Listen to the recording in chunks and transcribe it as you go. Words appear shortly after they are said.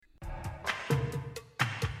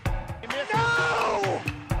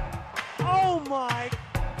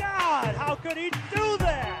could he do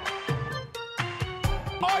that?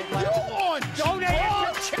 Are you on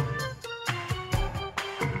drugs?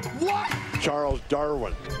 What? Charles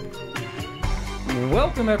Darwin.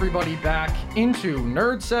 Welcome everybody back into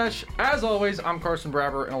Nerd Sesh. As always, I'm Carson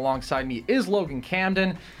Brabber, and alongside me is Logan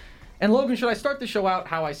Camden. And Logan, should I start the show out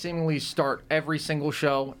how I seemingly start every single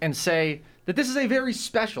show and say that this is a very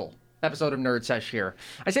special episode of Nerd Sesh here?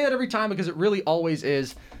 I say that every time because it really always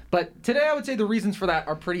is. But today I would say the reasons for that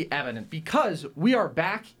are pretty evident because we are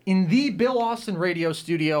back in the Bill Austin radio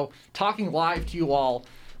studio talking live to you all,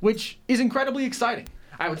 which is incredibly exciting,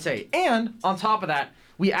 I would say. And on top of that,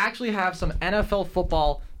 we actually have some NFL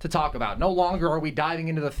football to talk about. No longer are we diving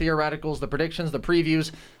into the theoreticals, the predictions, the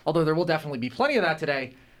previews, although there will definitely be plenty of that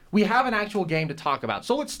today. We have an actual game to talk about.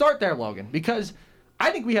 So let's start there, Logan, because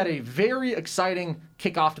I think we had a very exciting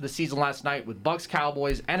kickoff to the season last night with Bucs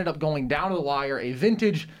Cowboys. Ended up going down to the wire, a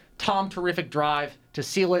vintage Tom Terrific drive to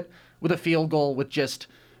seal it with a field goal with just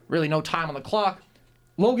really no time on the clock.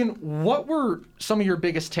 Logan, what were some of your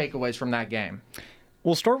biggest takeaways from that game?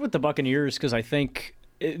 We'll start with the Buccaneers because I think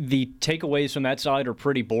the takeaways from that side are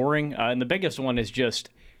pretty boring. And the biggest one is just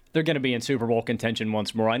they're going to be in Super Bowl contention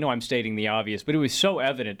once more. I know I'm stating the obvious, but it was so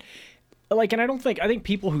evident. And I think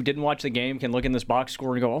people who didn't watch the game can look in this box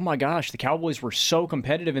score and go, oh my gosh, the Cowboys were so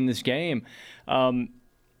competitive in this game.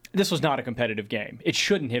 This was not a competitive game. It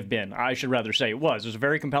shouldn't have been. I should rather say it was. It was a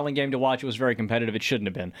very compelling game to watch. It was very competitive. It shouldn't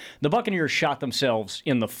have been. The Buccaneers shot themselves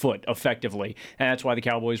in the foot effectively, and that's why the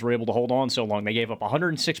Cowboys were able to hold on so long. They gave up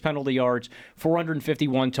 106 penalty yards,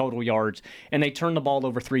 451 total yards, and they turned the ball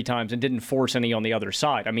over 3 times and didn't force any on the other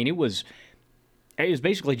side. I mean, it was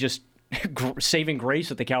basically just saving grace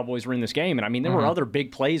that the Cowboys were in this game. And I mean, there were other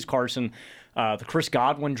big plays, Carson. The Chris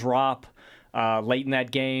Godwin drop late in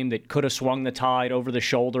that game that could have swung the tide over the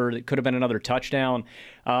shoulder, that could have been another touchdown.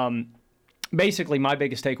 Basically, my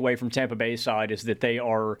biggest takeaway from Tampa Bay's side is that they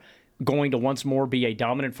are going to once more be a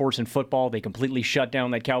dominant force in football. They completely shut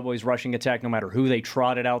down that Cowboys rushing attack no matter who they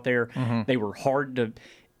trotted out there. They were hard to...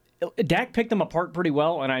 Dak picked them apart pretty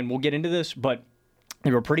well, and we'll get into this, but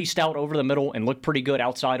they were pretty stout over the middle and looked pretty good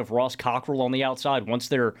outside of Ross Cockrell on the outside. Once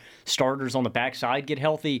their starters on the backside get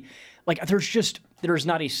healthy, there's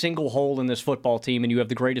not a single hole in this football team, and you have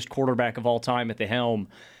the greatest quarterback of all time at the helm.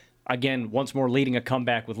 Again, once more leading a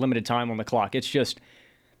comeback with limited time on the clock. It's just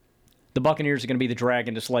the Buccaneers are going to be the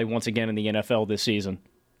dragon to slay once again in the NFL this season.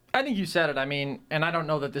 I think you said it. I mean, and I don't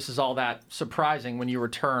know that this is all that surprising when you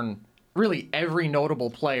return really every notable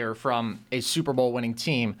player from a Super Bowl winning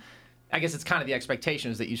team. I guess it's kind of the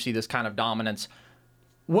expectation is that you see this kind of dominance.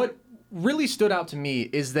 What really stood out to me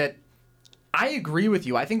is that I agree with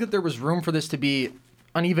you. I think that there was room for this to be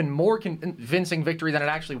an even more convincing victory than it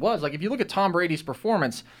actually was. Like, if you look at Tom Brady's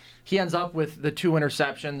performance, he ends up with the 2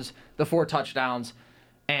 interceptions, the 4 touchdowns,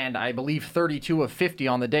 and I believe 32 of 50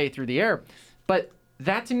 on the day through the air. But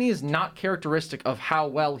that to me is not characteristic of how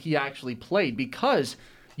well he actually played, because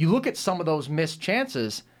you look at some of those missed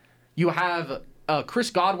chances. You have a Chris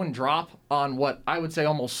Godwin drop on what I would say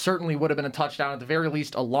almost certainly would have been a touchdown, at the very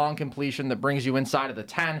least a long completion that brings you inside of the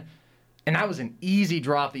 10. And that was an easy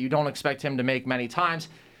drop that you don't expect him to make many times.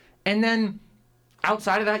 And then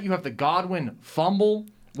outside of that, you have the Godwin fumble,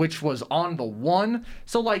 which was on the 1.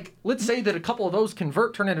 So, let's say that a couple of those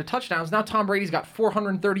turn into touchdowns. Now Tom Brady's got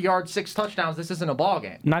 430 yards, 6 touchdowns. This isn't a ball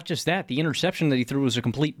game. Not just that, the interception that he threw was a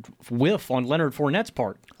complete whiff on Leonard Fournette's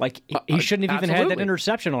part. He shouldn't have even had that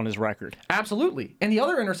interception on his record. Absolutely. And the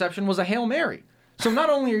other interception was a Hail Mary. So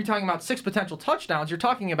not only are you talking about 6 potential touchdowns, you're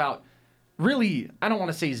talking about really, I don't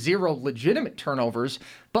want to say 0 legitimate turnovers,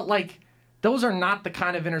 but those are not the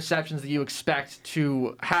kind of interceptions that you expect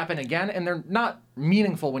to happen again, and they're not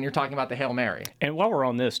meaningful when you're talking about the Hail Mary. And while we're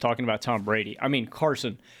on this, talking about Tom Brady, I mean,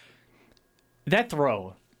 Carson, that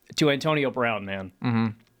throw to Antonio Brown,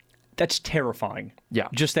 man, that's terrifying. Yeah.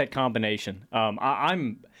 Just that combination.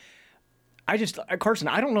 Carson,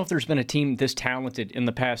 I don't know if there's been a team this talented in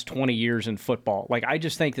the past 20 years in football. I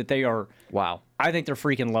just think that they are... Wow. I think they're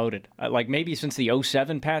freaking loaded. Maybe since the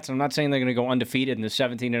 07 Pats. I'm not saying they're going to go undefeated in the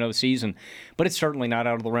 17-0 season, but it's certainly not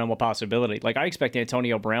out of the realm of possibility. I expect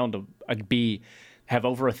Antonio Brown to have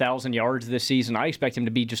over 1,000 yards this season. I expect him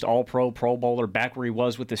to be just all-pro, Pro Bowler, back where he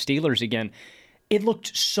was with the Steelers again. It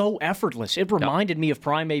looked so effortless. It reminded me of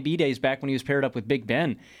prime AB days back when he was paired up with Big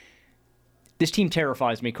Ben. This team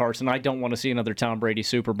terrifies me, Carson. I don't want to see another Tom Brady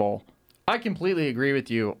Super Bowl. I completely agree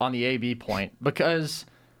with you on the AB point, because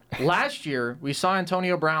last year we saw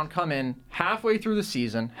Antonio Brown come in halfway through the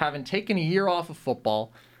season, having taken a year off of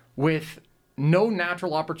football with no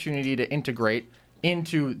natural opportunity to integrate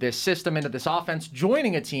into this system, into this offense,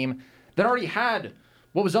 joining a team that already had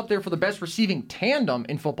what was up there for the best receiving tandem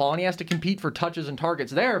in football, and he has to compete for touches and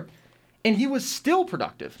targets there. And he was still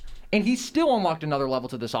productive. And he still unlocked another level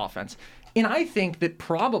to this offense. And I think that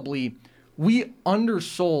probably we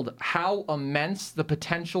undersold how immense the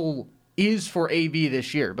potential is for AB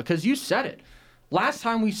this year. Because you said it. Last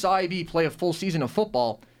time we saw AB play a full season of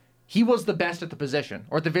football, he was the best at the position,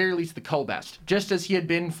 or at the very least the co-best, just as he had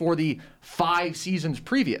been for the 5 seasons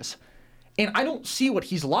previous. And I don't see what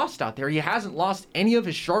he's lost out there. He hasn't lost any of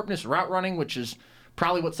his sharpness, route running, which is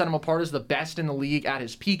probably what set him apart as the best in the league at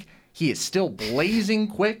his peak. He is still blazing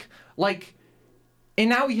quick. And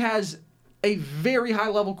now he has a very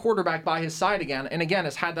high-level quarterback by his side again, and again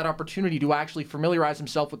has had that opportunity to actually familiarize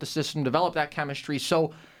himself with the system, develop that chemistry.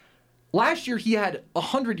 So last year he had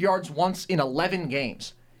 100 yards once in 11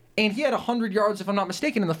 games. And he had 100 yards, if I'm not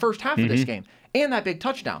mistaken, in the first half of this game, and that big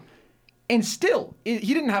touchdown. And still, he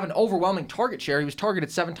didn't have an overwhelming target share. He was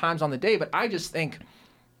targeted 7 times on the day, but I just think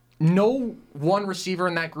no one receiver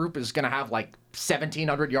in that group is going to have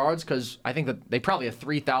 1,700 yards, because I think that they probably have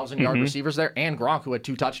 3,000-yard receivers there, and Gronk, who had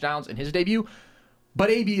 2 touchdowns in his debut. But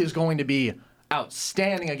AB is going to be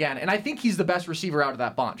outstanding again, and I think he's the best receiver out of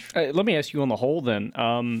that bunch. Let me ask you on the whole then.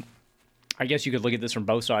 I guess you could look at this from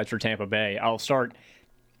both sides for Tampa Bay. I'll start.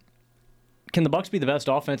 Can the Bucs be the best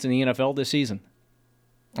offense in the NFL this season?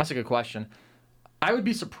 That's a good question. I would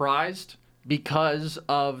be surprised because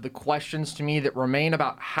of the questions to me that remain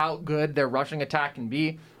about how good their rushing attack can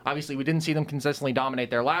be. Obviously, we didn't see them consistently dominate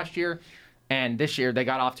there last year, and this year they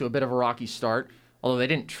got off to a bit of a rocky start, although they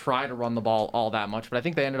didn't try to run the ball all that much, but I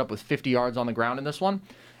think they ended up with 50 yards on the ground in this one.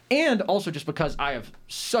 And also just because I have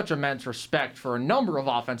such immense respect for a number of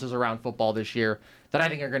offenses around football this year that I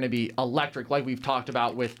think are going to be electric, like we've talked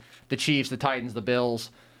about with the Chiefs, the Titans, the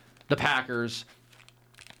Bills, the Packers.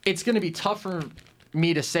 It's going to be tough for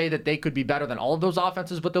me to say that they could be better than all of those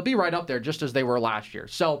offenses, but they'll be right up there just as they were last year.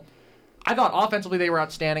 So I thought offensively they were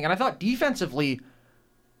outstanding, and I thought defensively,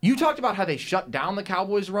 you talked about how they shut down the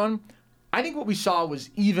Cowboys' run. I think what we saw was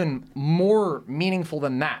even more meaningful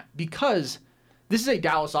than that, because this is a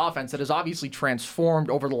Dallas offense that has obviously transformed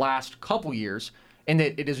over the last couple years, and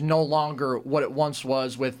that it is no longer what it once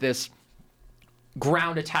was with this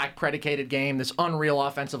ground attack predicated game, this unreal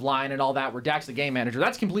offensive line and all that, where Dak's the game manager.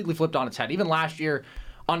 That's completely flipped on its head. Even last year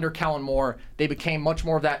under Kellen Moore, they became much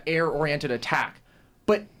more of that air-oriented attack.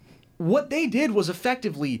 But what they did was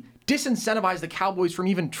effectively disincentivize the Cowboys from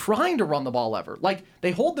even trying to run the ball ever.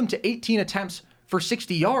 They hold them to 18 attempts for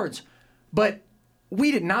 60 yards, but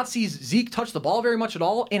we did not see Zeke touch the ball very much at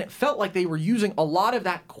all, and it felt like they were using a lot of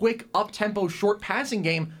that quick, up-tempo, short passing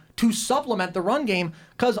game to supplement the run game,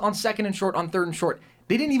 because on 2nd and short, on 3rd and short,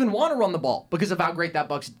 they didn't even want to run the ball because of how great that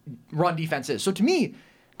Bucs run defense is. So to me,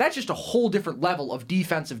 that's just a whole different level of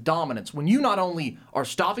defensive dominance. When you not only are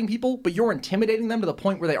stopping people, but you're intimidating them to the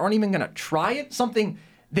point where they aren't even going to try it, something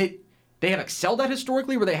that they have excelled at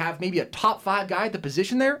historically, where they have maybe a top 5 guy at the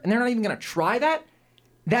position there, and they're not even going to try that.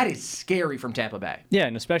 That is scary from Tampa Bay. Yeah,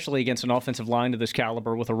 and especially against an offensive line of this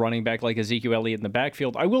caliber with a running back like Ezekiel Elliott in the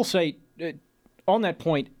backfield. I will say, on that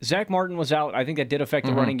point, Zach Martin was out. I think that did affect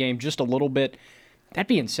the running game just a little bit. That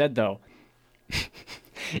being said, though,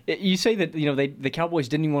 you say that the Cowboys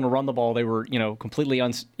didn't even want to run the ball. They were completely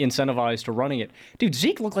incentivized to running it. Dude,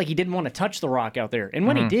 Zeke looked like he didn't want to touch the rock out there, and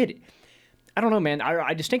when he did, I don't know, man.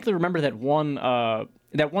 I distinctly remember that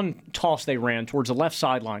one toss they ran towards the left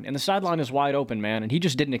sideline, and the sideline is wide open, man, and he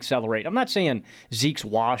just didn't accelerate. I'm not saying Zeke's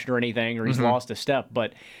washed or anything, or he's lost a step,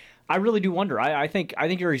 but I really do wonder. I think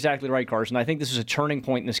you're exactly right, Carson. I think this is a turning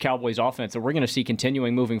point in this Cowboys offense that we're going to see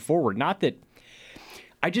continuing moving forward.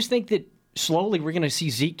 I just think that slowly we're going to see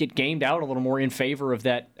Zeke get gamed out a little more in favor of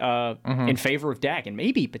that, in favor of Dak, and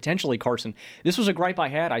maybe potentially Carson. This was a gripe I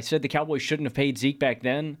had. I said the Cowboys shouldn't have paid Zeke back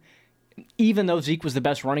then, even though Zeke was the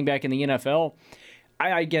best running back in the NFL.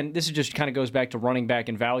 Again, this just kind of goes back to running back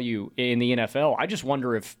and value in the NFL. I just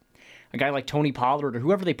wonder if a guy like Tony Pollard or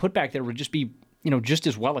whoever they put back there would just be, just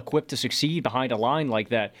as well equipped to succeed behind a line like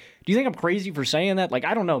that. Do you think I'm crazy for saying that?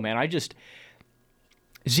 I don't know, man.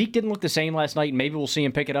 Zeke didn't look the same last night, and maybe we'll see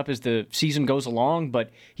him pick it up as the season goes along, but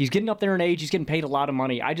he's getting up there in age. He's getting paid a lot of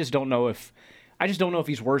money. I just don't know if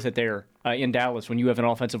he's worth it there in Dallas when you have an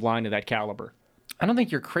offensive line of that caliber. I don't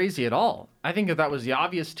think you're crazy at all. I think that was the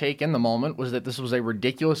obvious take in the moment, was that this was a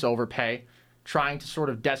ridiculous overpay, trying to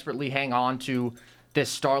sort of desperately hang on to this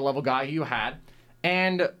star-level guy who you had.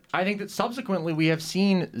 And I think that subsequently we have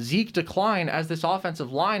seen Zeke decline as this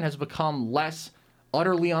offensive line has become less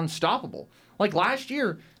utterly unstoppable. Last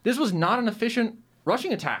year, this was not an efficient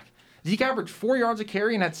rushing attack. Zeke averaged 4 yards a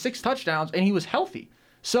carry and had 6 touchdowns, and he was healthy.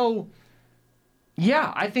 So,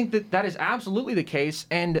 yeah, I think that is absolutely the case.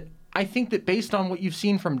 And I think that based on what you've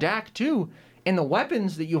seen from Dak, too, and the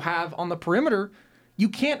weapons that you have on the perimeter, you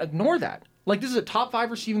can't ignore that. Like, this is a top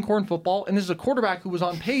 5 receiving core in football, and this is a quarterback who was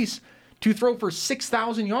on pace to throw for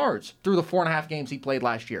 6,000 yards through the 4.5 games he played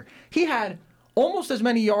last year. He had almost as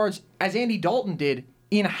many yards as Andy Dalton did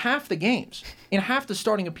in half the games, in half the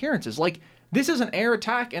starting appearances. Like, this is an air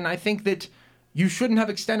attack, and I think that you shouldn't have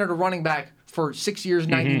extended a running back for 6 years,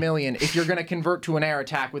 $90 million if you're going to convert to an air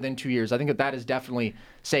attack within 2 years. I think that is definitely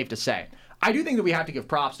safe to say. I do think that we have to give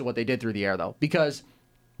props to what they did through the air, though, because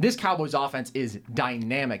this Cowboys offense is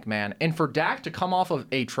dynamic, man. And for Dak to come off of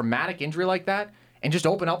a traumatic injury like that and just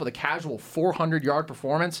open up with a casual 400-yard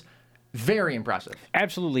performance, very impressive.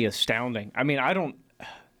 Absolutely astounding. I mean, I'm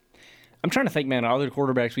trying to think, man, other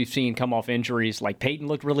quarterbacks we've seen come off injuries. Like Peyton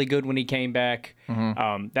looked really good when he came back.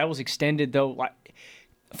 That was extended, though.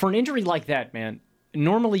 For an injury like that, man,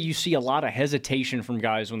 normally you see a lot of hesitation from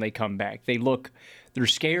guys when they come back. They're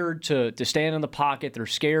scared to stand in the pocket. They're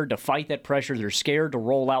scared to fight that pressure. They're scared to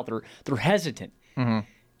roll out. They're hesitant.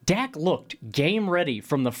 Dak looked game ready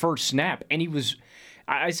from the first snap, and he was.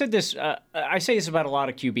 I said this. I say this about a lot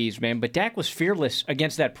of QBs, man, but Dak was fearless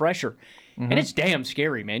against that pressure, and it's damn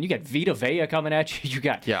scary, man. You got Vita Vea coming at you. You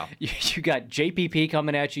got JPP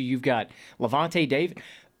coming at you. You've got Levante David.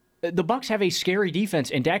 The Bucs have a scary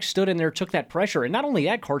defense, and Dak stood in there, took that pressure. And not only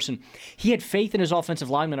that, Carson, he had faith in his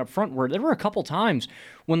offensive lineman up front, where there were a couple times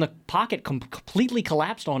when the pocket completely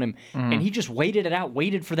collapsed on him, and he just waited it out,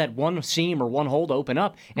 waited for that one seam or one hole to open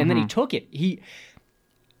up, and then he took it.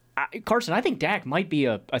 Carson, I think Dak might be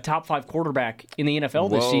a top 5 quarterback in the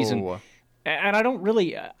NFL this season. And I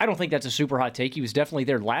don't think that's a super hot take. He was definitely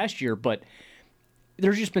there last year, but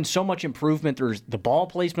there's just been so much improvement. The ball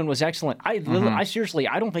placement was excellent. I seriously,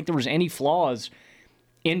 I don't think there was any flaws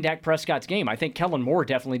in Dak Prescott's game. I think Kellen Moore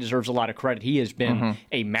definitely deserves a lot of credit. He has been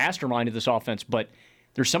a mastermind of this offense, but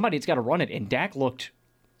there's somebody that's got to run it, and Dak looked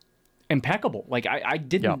impeccable. Like, I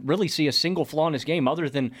didn't really see a single flaw in his game other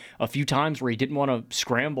than a few times where he didn't want to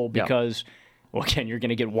scramble because, well, again, you're going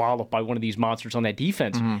to get walloped by one of these monsters on that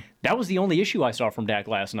defense. That was the only issue I saw from Dak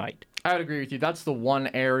last night. I would agree with you. That's the one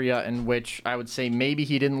area in which I would say maybe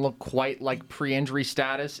he didn't look quite like pre-injury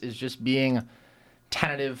status, is just being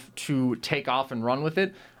tentative to take off and run with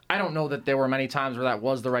it. I don't know that there were many times where that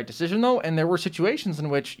was the right decision, though, and there were situations in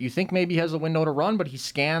which you think maybe he has a window to run, but he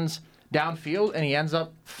scans downfield and he ends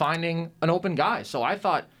up finding an open guy. So I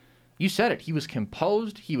thought, you said it, he was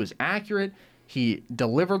composed, he was accurate, he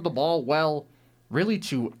delivered the ball well, really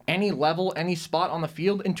to any level, any spot on the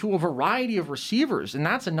field, and to a variety of receivers. And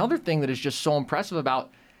that's another thing that is just so impressive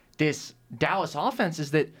about this Dallas offense,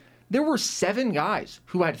 is that there were 7 guys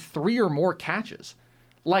who had 3 or more catches.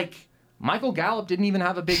 Like, Michael Gallup didn't even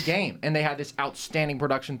have a big game, and they had this outstanding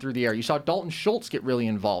production through the air. You saw Dalton Schultz get really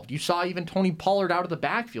involved. You saw even Tony Pollard out of the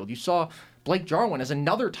backfield. You saw Blake Jarwin as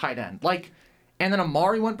another tight end. And then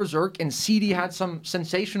Amari went berserk, and CD had some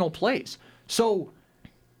sensational plays. So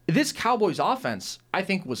this Cowboys offense, I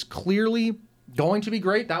think, was clearly going to be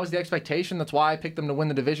great. That was the expectation. That's why I picked them to win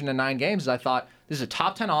the division in 9 games. I thought this is a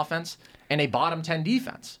top 10 offense and a bottom 10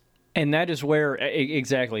 defense. And that is where,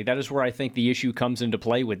 exactly, that is where I think the issue comes into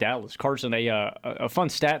play with Dallas. Carson, a fun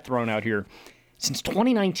stat thrown out here. Since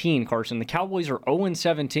 2019, Carson, the Cowboys are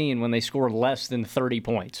 0-17 when they score less than 30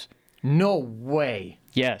 points. No way.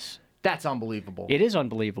 Yes. That's unbelievable. It is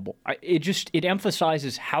unbelievable. It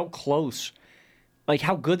emphasizes how close, like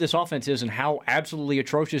how good this offense is and how absolutely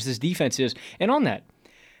atrocious this defense is. And on that,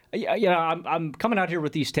 I'm coming out here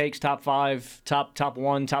with these takes, top 5, top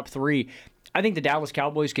 1, top 3. I think the Dallas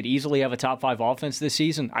Cowboys could easily have a top 5 offense this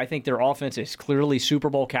season. I think their offense is clearly Super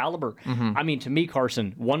Bowl caliber. I mean, to me,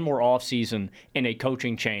 Carson, one more offseason and a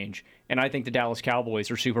coaching change, and I think the Dallas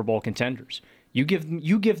Cowboys are Super Bowl contenders. You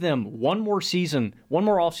give them one more season, one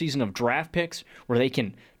more offseason of draft picks where they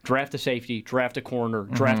can draft a safety, draft a corner,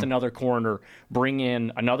 draft another corner, bring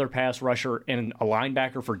in another pass rusher and a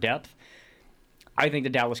linebacker for depth. I think the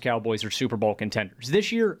Dallas Cowboys are Super Bowl contenders.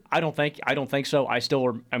 This year, I don't think so.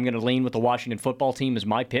 I'm going to lean with the Washington football team as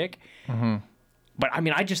my pick. But, I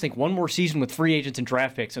mean, I just think one more season with free agents and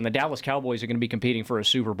draft picks, and the Dallas Cowboys are going to be competing for a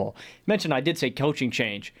Super Bowl. Mentioned I did say coaching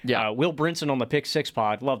change. Yeah. Will Brinson on the Pick 6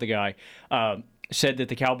 pod, love the guy, said that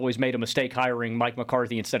the Cowboys made a mistake hiring Mike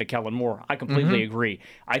McCarthy instead of Kellen Moore. I completely agree.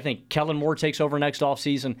 I think Kellen Moore takes over next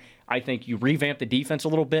offseason. I think you revamp the defense a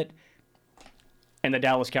little bit, and the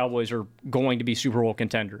Dallas Cowboys are going to be Super Bowl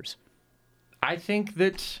contenders. I think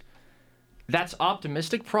that's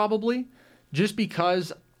optimistic probably, just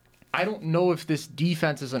because I don't know if this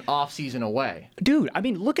defense is an offseason away. Dude, I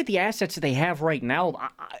mean, look at the assets that they have right now.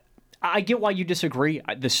 I get why you disagree.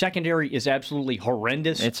 The secondary is absolutely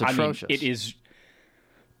horrendous. It's atrocious. I mean, it is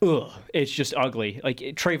it's just ugly. Like,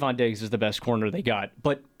 Trayvon Diggs is the best corner they got.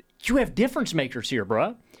 But you have difference makers here,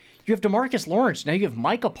 bruh. You have DeMarcus Lawrence. Now you have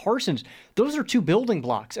Micah Parsons. Those are two building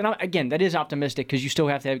blocks. And again, that is optimistic because you still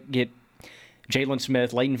have to get Jalen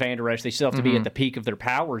Smith, Leighton Vander Esch. They still have to be at the peak of their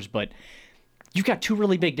powers. But you've got two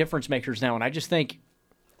really big difference makers now. And I just think,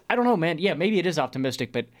 I don't know, man. Yeah, maybe it is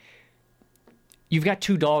optimistic, but you've got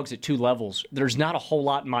two dogs at two levels. There's not a whole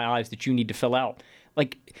lot in my eyes that you need to fill out.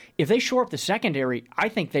 Like, if they shore up the secondary, I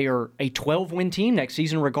think they are a 12-win team next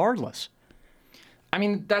season regardless. I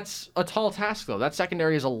mean, that's a tall task, though. That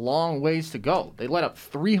secondary is a long ways to go. They let up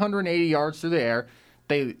 380 yards through the air.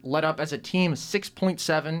 They let up, as a team,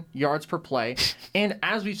 6.7 yards per play. And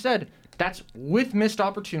as we've said, that's with missed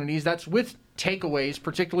opportunities. That's with takeaways,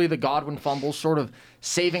 particularly the Godwin fumbles, sort of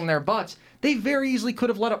saving their butts. They very easily could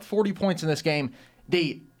have let up 40 points in this game.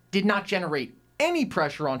 They did not generate any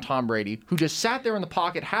pressure on Tom Brady, who just sat there in the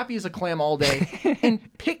pocket, happy as a clam all day, and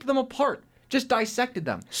picked them apart, just dissected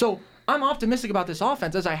them. So I'm optimistic about this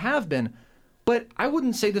offense, as I have been, but I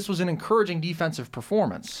wouldn't say this was an encouraging defensive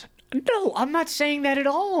performance. No, I'm not saying that at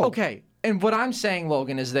all. Okay, and what I'm saying,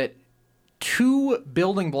 Logan, is that two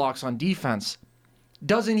building blocks on defense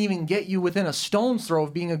doesn't even get you within a stone's throw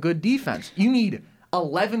of being a good defense. You need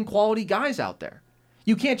 11 quality guys out there.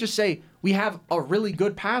 You can't just say, we have a really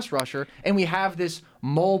good pass rusher, and we have this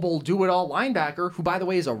mobile, do-it-all linebacker, who, by the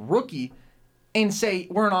way, is a rookie, and say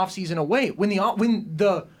we're an offseason away. When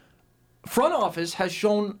the front office has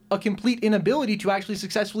shown a complete inability to actually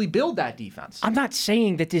successfully build that defense. I'm not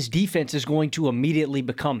saying that this defense is going to immediately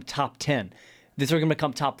become top 10. That they're going to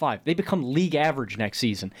become top 5. They become league average next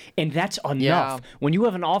season, and that's enough. Yeah. When you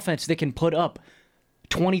have an offense that can put up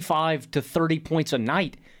 25 to 30 points a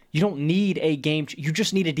night, you don't need a game. You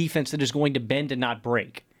just need a defense that is going to bend and not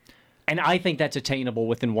break. And I think that's attainable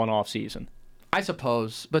within one offseason. I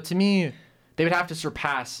suppose. But to me, they would have to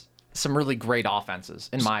surpass some really great offenses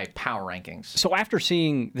in my power rankings. So after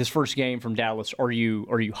seeing this first game from Dallas, are you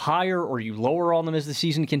higher or are you lower on them as the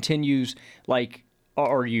season continues? Like,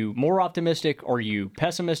 are you more optimistic? Are you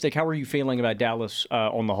pessimistic? How are you feeling about Dallas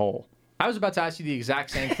on the whole? I was about to ask you the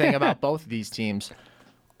exact same thing about both of these teams.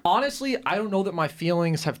 Honestly, I don't know that my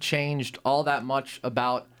feelings have changed all that much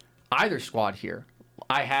about either squad here.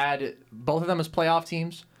 I had both of them as playoff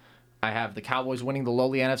teams. I have the Cowboys winning the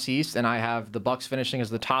lowly NFC East, and I have the Bucs finishing as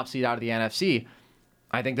the top seed out of the NFC.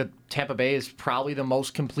 I think that Tampa Bay is probably the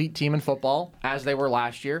most complete team in football, as they were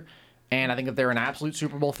last year. And I think that they're an absolute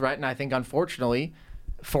Super Bowl threat. And I think, unfortunately,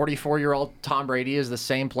 44-year-old Tom Brady is the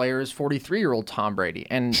same player as 43-year-old Tom Brady.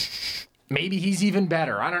 And maybe he's even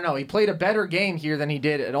better. I don't know. He played a better game here than he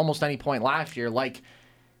did at almost any point last year.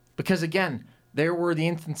 Because, again, there were the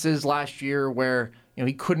instances last year where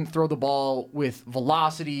he couldn't throw the ball with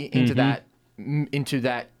velocity into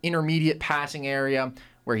that intermediate passing area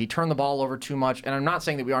where he turned the ball over too much. And I'm not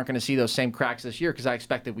saying that we aren't going to see those same cracks this year because I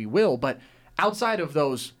expect that we will. But outside of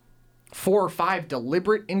those 4 or 5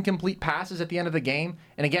 deliberate incomplete passes at the end of the game,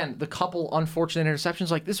 and again, the couple unfortunate interceptions,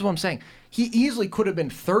 this is what I'm saying. He easily could have been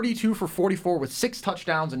 32 for 44 with 6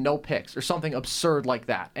 touchdowns and no picks or something absurd like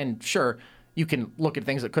that. And sure, you can look at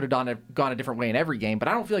things that could have gone a different way in every game, but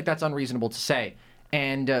I don't feel like that's unreasonable to say.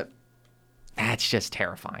 And that's just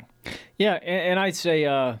terrifying. Yeah, and I'd say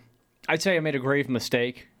I made a grave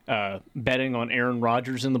mistake betting on Aaron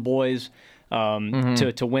Rodgers and the boys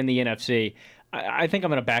to win the NFC. I think I'm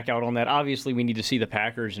going to back out on that. Obviously, we need to see the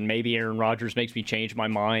Packers, and maybe Aaron Rodgers makes me change my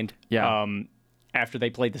mind after they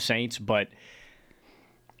played the Saints. But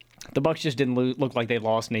the Bucs just didn't look like they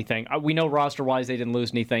lost anything. We know roster-wise they didn't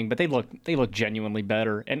lose anything, but they look genuinely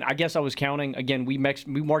better. And I guess I was counting, again, we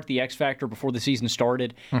marked the X factor before the season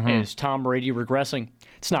started as Tom Brady regressing.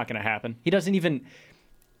 It's not going to happen. He doesn't even...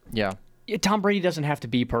 Yeah. Tom Brady doesn't have to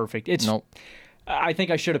be perfect. Nope. I think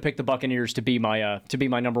I should have picked the Buccaneers to be my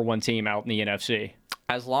number one team out in the NFC.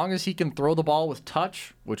 As long as he can throw the ball with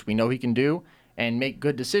touch, which we know he can do, and make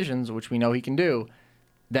good decisions, which we know he can do,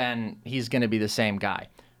 then he's going to be the same guy.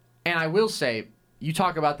 And I will say, you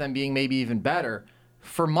talk about them being maybe even better.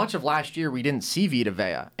 For much of last year, we didn't see Vita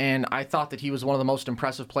Vea, and I thought that he was one of the most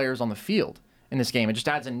impressive players on the field in this game. It just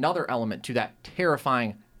adds another element to that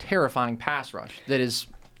terrifying pass rush that is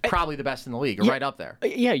probably the best in the league, or right up there.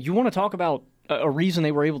 Yeah, you want to talk about a reason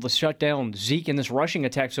they were able to shut down Zeke in this rushing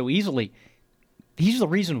attack so easily. He's the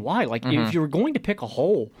reason why. If you were going to pick a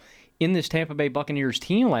hole in this Tampa Bay Buccaneers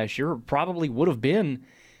team last year, it probably would have been,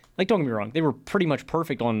 don't get me wrong, they were pretty much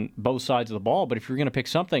perfect on both sides of the ball, but if you're going to pick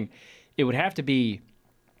something, it would have to be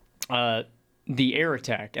the air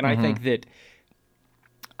attack. And I think that,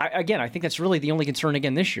 I think that's really the only concern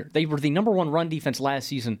again this year. They were the number one run defense last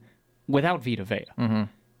season without Vita Vea.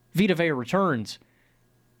 Vita Vea returns.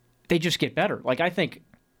 they just get better. Like, I think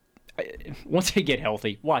once they get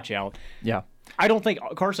healthy, watch out. Yeah. I don't think,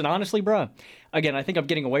 Carson, honestly, bruh, again, I think I'm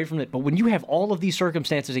getting away from it, but when you have all of these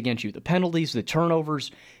circumstances against you, the penalties, the turnovers,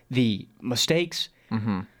 the mistakes,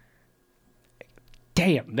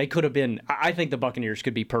 damn, they could have been, I think the Buccaneers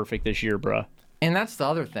could be perfect this year, bruh. And that's the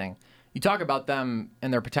other thing. You talk about them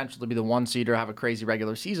and their potential to be the 1 seed or have a crazy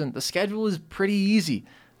regular season. The schedule is pretty easy.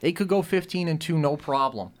 They could go 15-2, no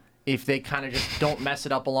problem, if they kind of just don't mess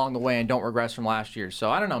it up along the way and don't regress from last year.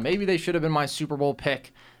 So I don't know. Maybe they should have been my Super Bowl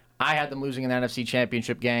pick. I had them losing in the NFC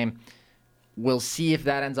Championship game. We'll see if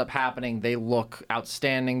that ends up happening. They look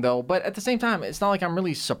outstanding, though. But at the same time, it's not like I'm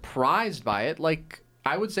really surprised by it. Like,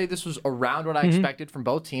 I would say this was around what I expected from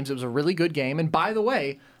both teams. It was a really good game. And by the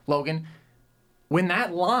way, Logan, when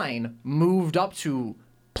that line moved up to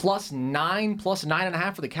 +9,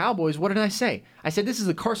 +9.5 for the Cowboys, what did I say? I said this is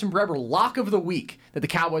the Carson Breber lock of the week that the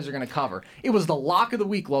Cowboys are going to cover. It was the lock of the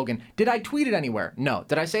week, Logan. Did I tweet it anywhere? No.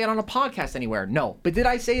 Did I say it on a podcast anywhere? No. But did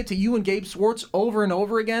I say it to you and Gabe Swartz over and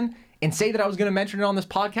over again and say that I was going to mention it on this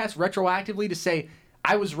podcast retroactively to say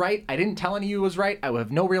I was right? I didn't tell any of you I was right. I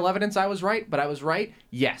have no real evidence I was right, but I was right.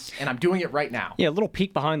 Yes, and I'm doing it right now. Yeah, a little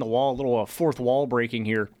peek behind the wall, a little fourth wall breaking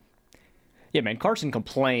here. Yeah, man, Carson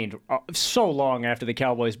complained so long after the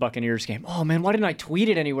Cowboys-Buccaneers game. Oh, man, why didn't I tweet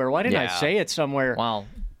it anywhere? Why didn't I say it somewhere? Well,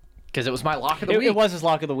 because it was my lock of the week. It was his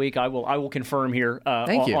lock of the week. I will confirm here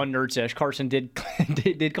Thank you. on Nerd Sesh. Carson did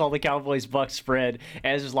call the Cowboys-Bucks spread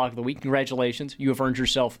as his lock of the week. Congratulations. You have earned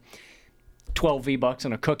yourself 12 V-Bucks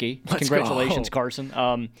and a cookie. Let's Congratulations, go.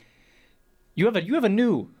 Carson. You have a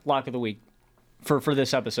new lock of the week for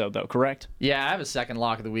this episode, though, correct? Yeah, I have a second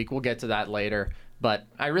lock of the week. We'll get to that later. But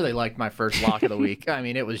I really liked my first lock of the week. I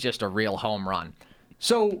mean, it was just a real home run.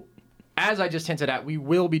 So, as I just hinted at, we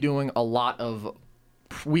will be doing a lot of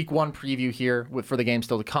week 1 preview here for the game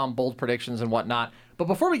still to come, bold predictions and whatnot. But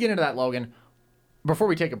before we get into that, Logan, before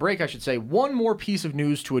we take a break, I should say, one more piece of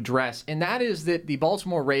news to address, and that is that the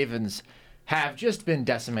Baltimore Ravens have just been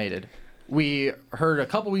decimated. We heard a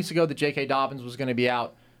couple weeks ago that J.K. Dobbins was going to be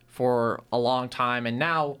out for a long time, and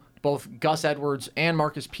now both Gus Edwards and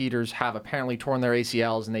Marcus Peters have apparently torn their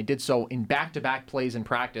ACLs, and they did so in back-to-back plays in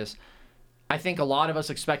practice. I think a lot of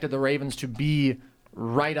us expected the Ravens to be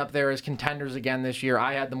right up there as contenders again this year.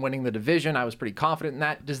 I had them winning the division. I was pretty confident in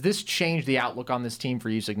that. Does this change the outlook on this team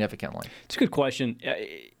for you significantly? It's a good question.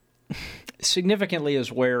 Significantly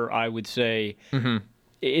is where I would say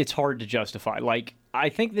it's hard to justify. Like, I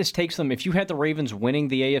think this takes them, if you had the Ravens winning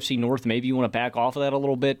the AFC North, maybe you want to back off of that a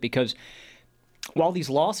little bit, because while these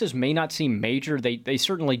losses may not seem major, they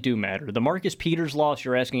certainly do matter. The Marcus Peters loss,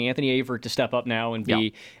 you're asking Anthony Averett to step up now and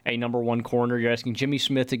be a number 1 corner. You're asking Jimmy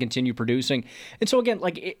Smith to continue producing. And so, again,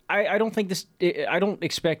 like I don't think I don't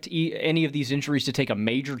expect any of these injuries to take a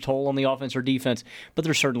major toll on the offense or defense, but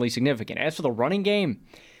they're certainly significant. As for the running game,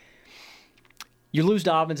 you lose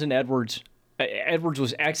Dobbins and Edwards. Edwards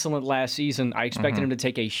was excellent last season. I expected him to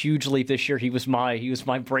take a huge leap this year. He was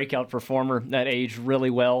my breakout performer. That aged really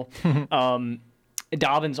well.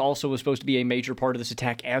 Dobbins also was supposed to be a major part of this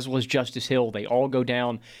attack, as was Justice Hill. They all go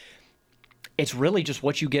down. It's really just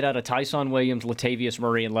what you get out of Tyson Williams, Latavius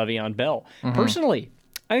Murray, and Le'Veon Bell. Personally,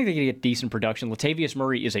 I think they can get decent production. Latavius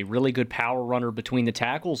Murray is a really good power runner between the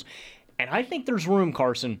tackles, and I think there's room,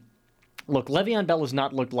 Carson. Look, Le'Veon Bell has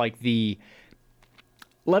not looked like the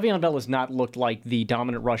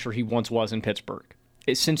dominant rusher he once was in Pittsburgh.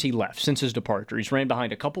 Since he left, since his departure. He's ran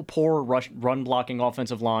behind a couple poor run-blocking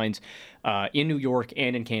offensive lines in New York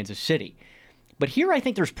and in Kansas City. But here I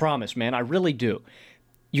think there's promise, man. I really do.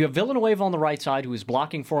 You have Villanueva on the right side, who is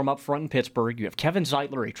blocking for him up front in Pittsburgh. You have Kevin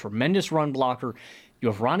Zeitler, a tremendous run blocker. You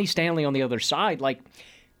have Ronnie Stanley on the other side. Like,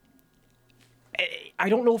 I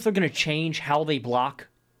don't know if they're going to change how they block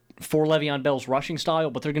for Le'Veon Bell's rushing style,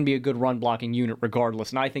 but they're going to be a good run-blocking unit regardless,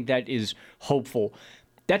 and I think that is hopeful.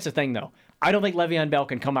 That's the thing, though. I don't think Le'Veon Bell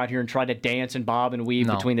can come out here and try to dance and bob and weave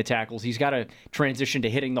between the tackles. He's got to transition to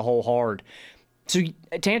hitting the hole hard. So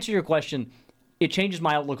to answer your question, it changes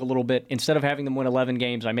my outlook a little bit. Instead of having them win 11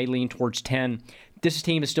 games, I may lean towards 10. This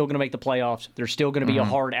team is still going to make the playoffs. They're still going to be a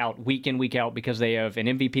hard out week in, week out, because they have an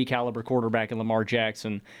MVP caliber quarterback in Lamar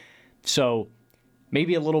Jackson. So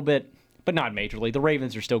maybe a little bit, but not majorly. The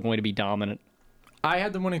Ravens are still going to be dominant. I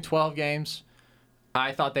had them winning 12 games.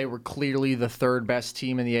 I thought they were clearly the third best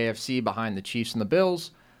team in the AFC behind the Chiefs and the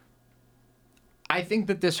Bills. I think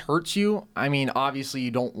that this hurts you. I mean, obviously you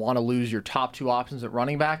don't want to lose your top 2 options at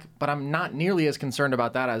running back, but I'm not nearly as concerned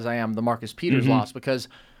about that as I am the Marcus Peters loss, because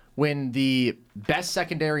when the best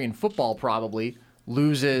secondary in football probably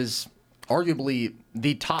loses arguably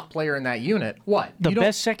the top player in that unit, what? The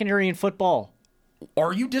best secondary in football.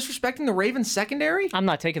 Are you disrespecting the Ravens secondary? I'm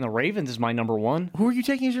not taking the Ravens as my number one. Who are you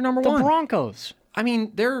taking as your number The one? Broncos. I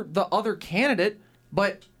mean, they're the other candidate,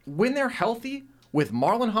 but when they're healthy, with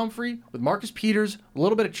Marlon Humphrey, with Marcus Peters, a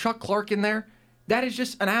little bit of Chuck Clark in there, that is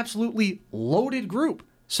just an absolutely loaded group.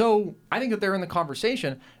 So I think that they're in the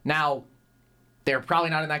conversation. Now, they're probably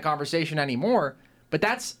not in that conversation anymore, but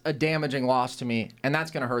that's a damaging loss to me, and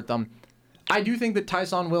that's going to hurt them. I do think that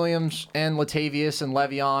Tyson Williams and Latavius and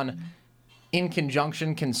Le'Veon in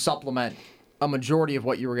conjunction can supplement a majority of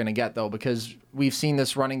what you were going to get, though, because we've seen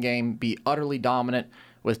this running game be utterly dominant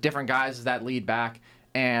with different guys as that lead back,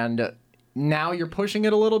 and now you're pushing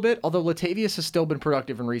it a little bit, although Latavius has still been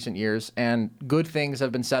productive in recent years, and good things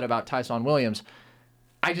have been said about Tyson Williams.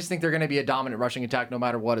 I just think they're going to be a dominant rushing attack no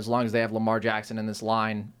matter what, as long as they have Lamar Jackson in this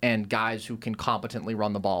line and guys who can competently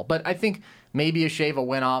run the ball. But I think maybe a shave a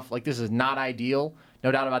win off. Like, this is not ideal.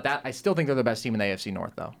 No doubt about that. I still think they're the best team in the AFC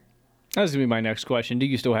North, though. That was going to be my next question. Do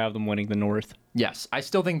you still have them winning the North? Yes. I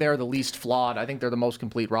still think they're the least flawed. I think they're the most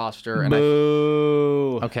complete roster. And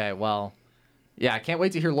Boo. Okay, well, yeah, I can't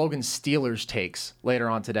wait to hear Logan's Steelers takes later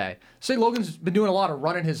on today. Say Logan's been doing a lot of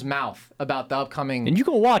running his mouth about the upcoming And you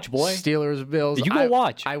go watch, boy. Steelers Bills. You go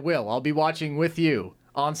watch. I will. I'll be watching with you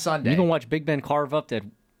on Sunday. You can watch Big Ben carve up that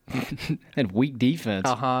and weak defense.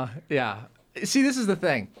 Yeah. See, this is the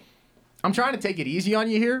thing. I'm trying to take it easy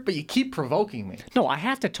on you here, but you keep provoking me. No, I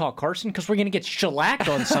have to talk, Carson, because we're going to get shellacked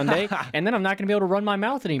on Sunday, and then I'm not going to be able to run my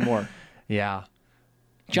mouth anymore. Yeah.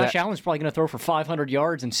 Josh Allen's probably going to throw for 500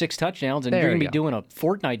 yards and 6 touchdowns, and There you're going to you be doing a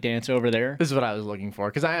Fortnite dance over there. This is what I was looking for,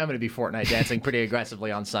 because I am going to be Fortnite dancing pretty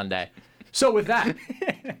aggressively on Sunday. So with that,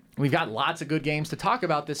 we've got lots of good games to talk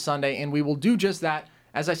about this Sunday, and we will do just that.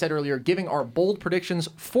 As I said earlier, giving our bold predictions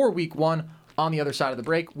for Week 1 on the other side of the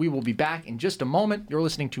break. We will be back in just a moment. You're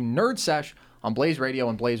listening to Nerd Sesh on Blaze Radio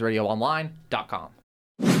and BlazeRadioOnline.com.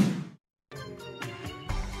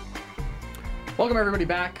 Welcome, everybody,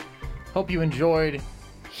 back. Hope you enjoyed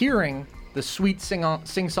hearing the sweet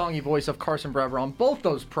sing-songy voice of Carson Brever on both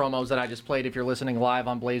those promos that I just played if you're listening live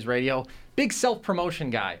on Blaze Radio. Big self-promotion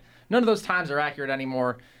guy. None of those times are accurate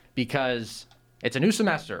anymore because it's a new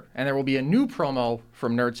semester, and there will be a new promo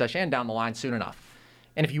from Nerd Sesh and down the line soon enough.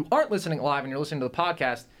 And if you aren't listening live and you're listening to the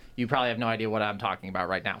podcast, you probably have no idea what I'm talking about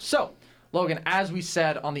right now. So, Logan, as we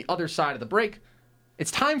said on the other side of the break,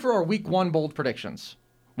 it's time for our Week 1 bold predictions.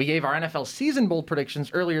 We gave our NFL season bold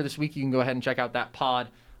predictions earlier this week. You can go ahead and check out that pod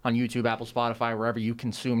on YouTube, Apple, Spotify, wherever you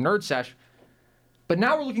consume Nerd Sesh. But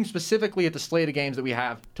now we're looking specifically at the slate of games that we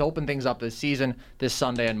have to open things up this season, this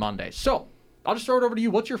Sunday and Monday. So, I'll just throw it over to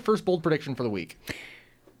you. What's your first bold prediction for the week?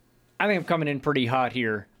 I think I'm coming in pretty hot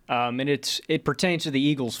here, and it pertains to the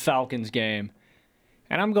Eagles-Falcons game.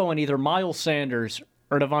 And I'm going either Miles Sanders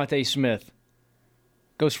or Devontae Smith.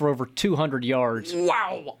 Goes for over 200 yards.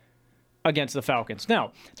 Wow! Against the Falcons.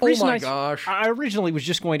 Now, the reason gosh. I originally was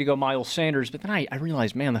just going to go Miles Sanders, but then I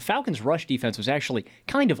realized, man, the Falcons' rush defense was actually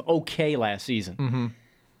kind of okay last season. Mm-hmm.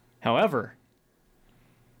 However,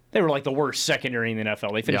 they were like the worst secondary in the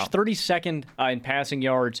NFL. They finished 32nd in passing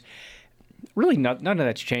yards. Really, none of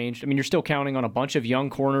that's changed. I mean, you're still counting on a bunch of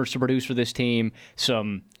young corners to produce for this team,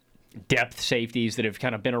 some depth safeties that have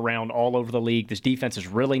kind of been around all over the league. This defense has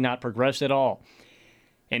really not progressed at all.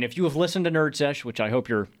 And if you have listened to Nerd Sesh, which I hope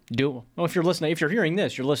you're doing, well, if you're hearing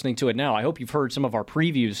this, you're listening to it now. I hope you've heard some of our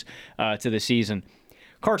previews to the season.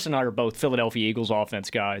 Carson and I are both Philadelphia Eagles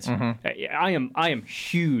offense guys. Mm-hmm. I am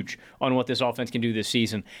huge on what this offense can do this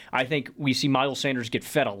season. I think we see Miles Sanders get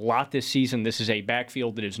fed a lot this season. This is a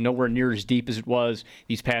backfield that is nowhere near as deep as it was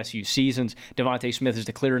these past few seasons. Devontae Smith is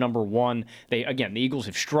the clear number one. The Eagles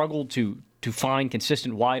have struggled to find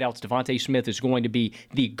consistent wideouts. Devontae Smith is going to be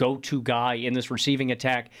the go-to guy in this receiving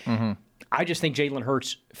attack. Mm-hmm. I just think Jalen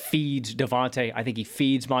Hurts feeds Devontae. I think he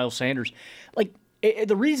feeds Miles Sanders.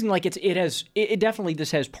 The reason, definitely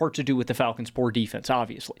this has part to do with the Falcons' poor defense,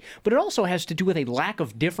 obviously. But it also has to do with a lack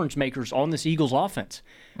of difference makers on this Eagles offense.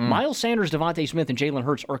 Miles Sanders, Devontae Smith, and Jalen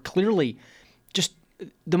Hurts are clearly just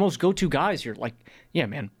the most go-to guys here. Yeah,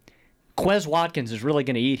 man. Quez Watkins is really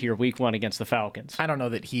going to eat here week 1 against the Falcons. I don't know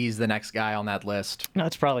that he's the next guy on that list. No,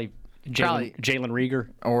 it's probably Jalen Reagor.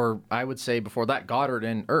 Or I would say before that, Goddard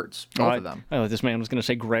and Ertz, both of them. Oh, this man was going to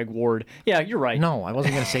say Greg Ward. Yeah, you're right. No, I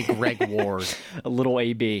wasn't going to say Greg Ward. A little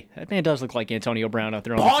AB. That man does look like Antonio Brown out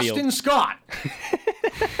there on the field. Boston Scott!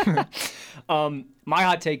 My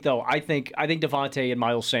hot take, though, I think Devontae and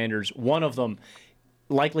Miles Sanders, one of them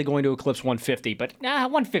likely going to eclipse 150, but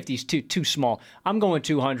 150 is too small. I'm going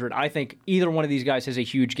 200. I think either one of these guys has a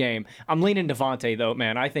huge game. I'm leaning Devontae, though,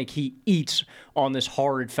 man. I think he eats on this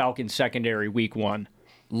horrid Falcons secondary week 1.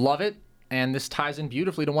 Love it. And this ties in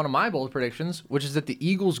beautifully to one of my bold predictions, which is that the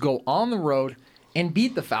Eagles go on the road and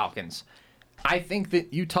beat the Falcons. I think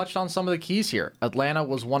that you touched on some of the keys here. Atlanta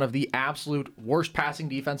was one of the absolute worst passing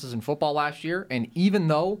defenses in football last year, and even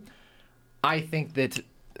though I think that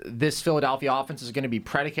this Philadelphia offense is going to be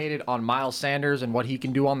predicated on Miles Sanders and what he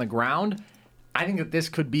can do on the ground, I think that this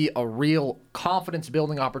could be a real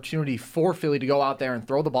confidence-building opportunity for Philly to go out there and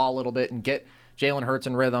throw the ball a little bit and get Jalen Hurts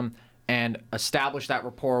in rhythm and establish that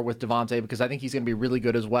rapport with Devontae, because I think he's going to be really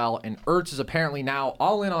good as well. And Ertz is apparently now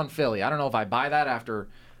all in on Philly. I don't know if I buy that after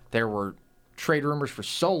there were trade rumors for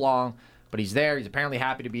so long, but he's there. He's apparently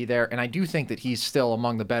happy to be there. And I do think that he's still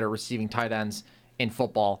among the better receiving tight ends in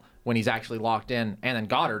football when he's actually locked in. And then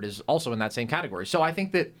Goddard is also in that same category. So I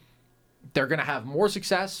think that they're going to have more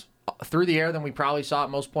success through the air than we probably saw at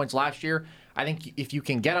most points last year. I think if you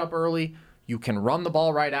can get up early, you can run the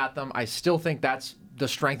ball right at them. I still think that's the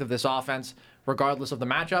strength of this offense, regardless of the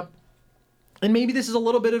matchup. And maybe this is a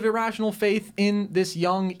little bit of irrational faith in this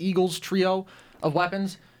young Eagles trio of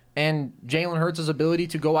weapons and Jalen Hurts' ability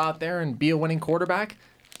to go out there and be a winning quarterback.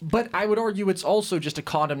 But I would argue it's also just a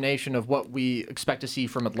condemnation of what we expect to see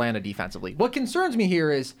from Atlanta defensively. What concerns me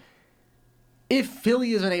here is if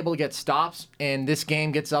Philly isn't able to get stops and this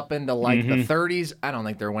game gets up into the 30s, I don't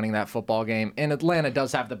think they're winning that football game. And Atlanta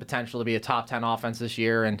does have the potential to be a top 10 offense this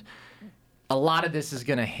year. And a lot of this is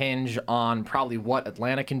going to hinge on probably what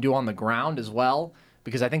Atlanta can do on the ground as well,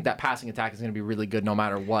 because I think that passing attack is going to be really good no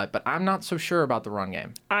matter what. But I'm not so sure about the run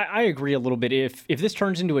game. I agree a little bit. If this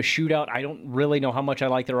turns into a shootout, I don't really know how much I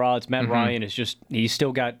like their odds. Matt Ryan is he's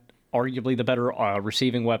still got arguably the better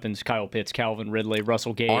receiving weapons: Kyle Pitts, Calvin Ridley,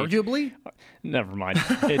 Russell Gage. Arguably? Never mind.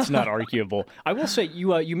 It's not arguable. I will say,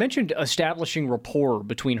 you mentioned establishing rapport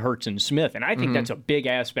between Hurts and Smith, and I think that's a big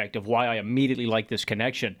aspect of why I immediately like this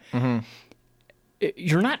connection.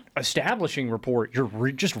 You're not establishing rapport.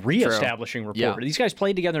 You're just reestablishing rapport. Yeah. These guys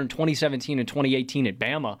played together in 2017 and 2018 at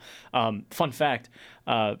Bama. Fun fact,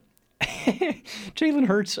 Jalen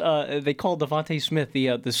Hurts, they called Devontae Smith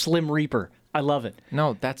the Slim Reaper. I love it.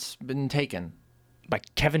 No, that's been taken. By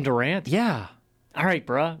Kevin Durant? Yeah. All right,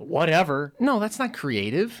 bruh. Whatever. No, that's not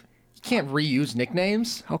creative. You can't reuse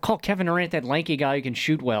nicknames. I'll call Kevin Durant that lanky guy who can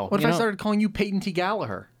shoot well. What if I started calling you Peyton T.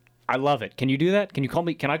 Gallagher? I love it. Can you do that?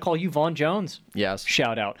 Can I call you Vaughn Jones? Yes.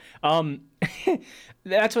 Shout out.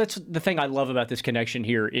 That's the thing I love about this connection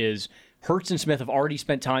here is Hurts and Smith have already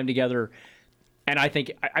spent time together, and I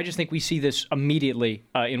just think we see this immediately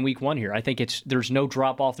in week one here. I think there's no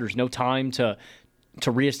drop off. There's no time to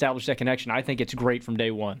reestablish that connection. I think it's great from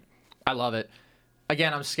day one. I love it.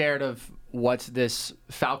 Again, I'm scared of what this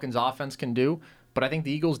Falcons offense can do, but I think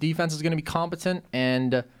the Eagles defense is going to be competent,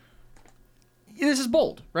 and this is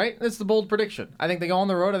bold, right? It's the bold prediction. I think they go on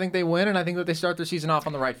the road. I think they win, and I think that they start their season off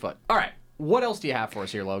on the right foot. All right. What else do you have for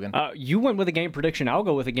us here, Logan? You went with a game prediction. I'll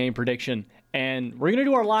go with a game prediction. And we're going to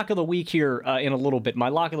do our lock of the week here in a little bit. My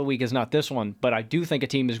lock of the week is not this one, but I do think a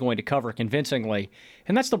team is going to cover convincingly,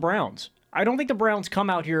 and that's the Browns. I don't think the Browns come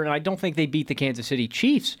out here, and I don't think they beat the Kansas City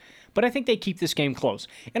Chiefs, but I think they keep this game close.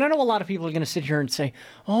 And I know a lot of people are going to sit here and say,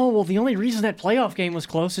 oh, well, the only reason that playoff game was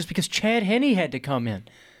close is because Chad Henne had to come in.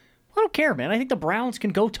 I don't care, man. I think the Browns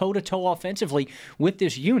can go toe-to-toe offensively with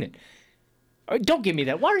this unit. Don't give me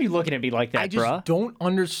that. Why are you looking at me like that, bruh? I just don't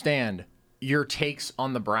understand your takes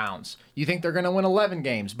on the Browns. You think they're going to win 11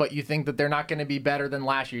 games, but you think that they're not going to be better than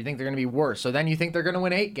last year. You think they're going to be worse. So then you think they're going to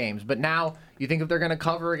win 8 games, but now you think that they're going to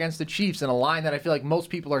cover against the Chiefs in a line that I feel like most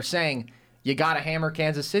people are saying you got to hammer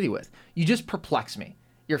Kansas City with. You just perplex me.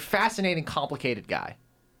 You're a fascinating, complicated guy.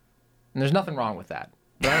 And there's nothing wrong with that.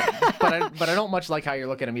 But I don't much like how you're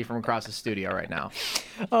looking at me from across the studio right now.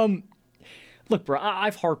 Look, bro,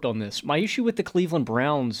 I've harped on this. My issue with the Cleveland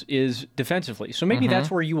Browns is defensively. So maybe that's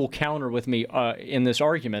where you will counter with me in this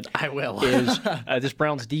argument. I will. This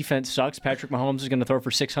Browns defense sucks. Patrick Mahomes is going to throw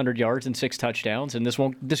for 600 yards and 6 touchdowns, and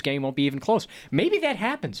this game won't be even close. Maybe that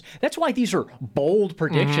happens. That's why these are bold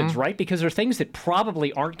predictions, right? Because they're things that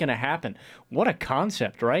probably aren't going to happen. What a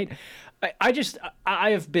concept, right?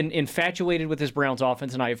 I have been infatuated with this Browns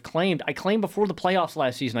offense, and I claimed before the playoffs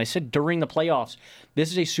last season, I said during the playoffs,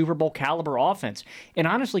 this is a Super Bowl caliber offense. And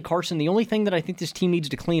honestly, Carson, the only thing that I think this team needs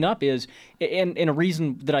to clean up is, and a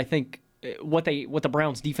reason that I think what the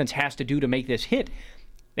Browns defense has to do to make this hit,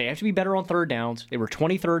 they have to be better on third downs. They were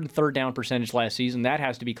 23rd in third down percentage last season. That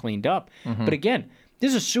has to be cleaned up. But again,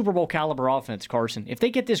 this is a Super Bowl caliber offense, Carson. If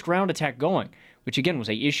they get this ground attack going, which again was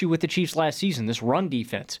an issue with the Chiefs last season, this run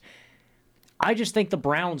defense, I just think the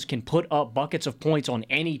Browns can put up buckets of points on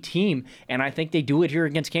any team, and I think they do it here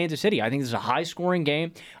against Kansas City. I think this is a high-scoring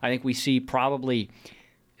game. I think we see probably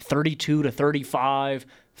 32-35,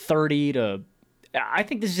 30 to... I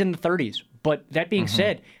think this is in the 30s. But that being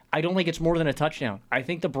said, I don't think it's more than a touchdown. I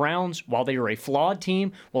think the Browns, while they are a flawed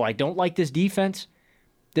team, while I don't like this defense,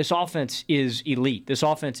 this offense is elite. This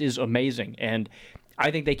offense is amazing. And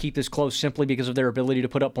I think they keep this close simply because of their ability to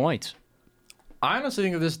put up points. I honestly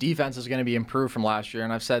think that this defense is going to be improved from last year,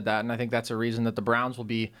 and I've said that, and I think that's a reason that the Browns will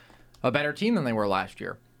be a better team than they were last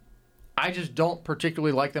year. I just don't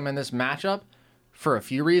particularly like them in this matchup for a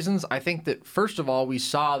few reasons. I think that, first of all, we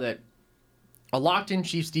saw that a locked-in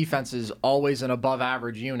Chiefs defense is always an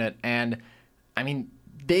above-average unit, and, I mean,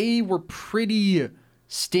 they were pretty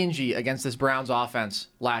stingy against this Browns offense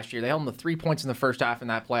last year. They held them to 3 points in the first half in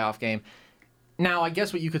that playoff game. Now, I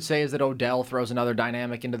guess what you could say is that Odell throws another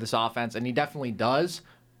dynamic into this offense, and he definitely does.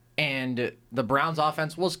 And the Browns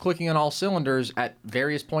offense was clicking on all cylinders at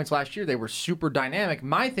various points last year. They were super dynamic.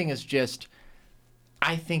 My thing is just,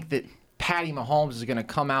 I think that Patty Mahomes is going to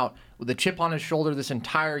come out with a chip on his shoulder this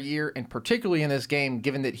entire year, and particularly in this game,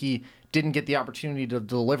 given that he didn't get the opportunity to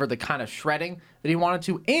deliver the kind of shredding that he wanted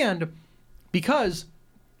to, and because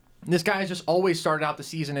this guy has just always started out the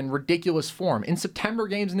season in ridiculous form. In September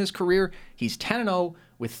games in his career, he's 10-0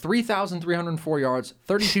 with 3,304 yards,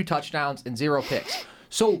 32 touchdowns, and 0 picks.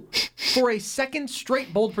 So for a second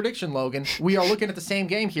straight bold prediction, Logan, we are looking at the same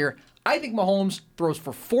game here. I think Mahomes throws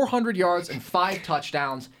for 400 yards and 5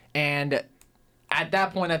 touchdowns, and at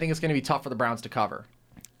that point, I think it's going to be tough for the Browns to cover.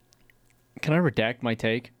 Can I redact my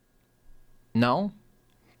take? No?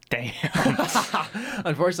 Damn.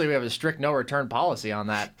 Unfortunately, we have a strict no-return policy on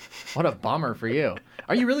that. What a bummer for you.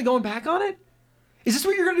 Are you really going back on it? Is this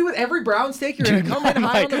what you're going to do with every Browns take? You're going to come in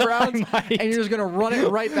high on the Browns, and you're just going to run it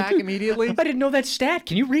right back immediately? I didn't know that stat.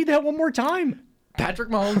 Can you read that one more time? Patrick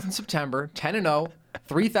Mahomes in September, 10-0,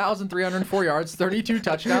 3,304 yards, 32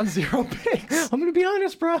 touchdowns, 0 picks. I'm going to be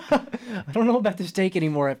honest, bro. I don't know about this take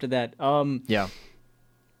anymore after that. Yeah.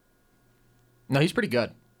 No, he's pretty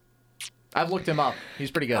good. I've looked him up. He's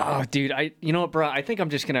pretty good. Oh, dude, you know what, bro? I think I'm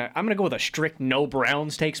gonna go with a strict no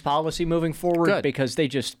Browns takes policy moving forward because they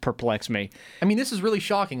just perplex me. I mean, this is really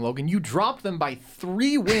shocking, Logan. You dropped them by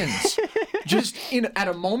 3 wins just at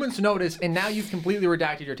a moment's notice, and now you've completely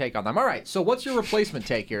redacted your take on them. All right, so what's your replacement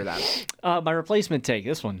take here, then? My replacement take,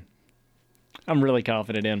 this one, I'm really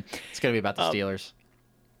confident in. It's gonna be about the Steelers.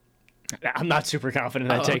 I'm not super confident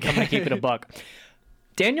in that take. Okay. I'm gonna keep it a buck.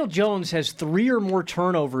 Daniel Jones has 3 or more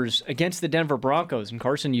turnovers against the Denver Broncos. And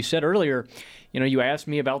Carson, you said earlier, you asked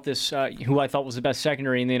me about this, who I thought was the best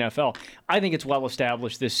secondary in the NFL. I think it's well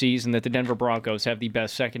established this season that the Denver Broncos have the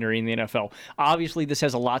best secondary in the NFL. Obviously, this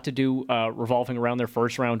has a lot to do revolving around their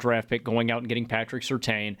first-round draft pick, going out and getting Patrick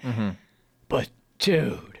Surtain. Mm-hmm. But,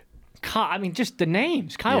 dude, just the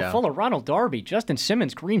names. Kyle Fuller, Ronald Darby, Justin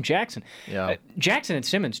Simmons, Kareem Jackson. Yeah. Jackson and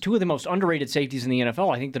Simmons, 2 of the most underrated safeties in the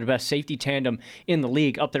NFL. I think they're the best safety tandem in the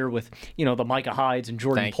league, up there with, the Micah Hydes and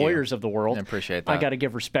Jordan Poyers of the world. I appreciate that. I got to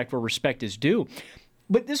give respect where respect is due.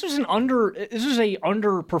 But this was a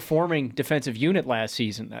underperforming defensive unit last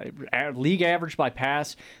season. League average by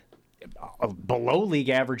pass, below league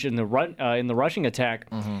average in the rushing attack.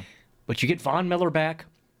 Mm-hmm. But you get Von Miller back.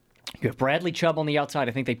 You have Bradley Chubb on the outside.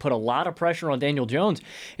 I think they put a lot of pressure on Daniel Jones.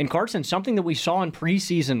 And Carson, something that we saw in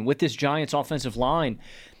preseason with this Giants offensive line,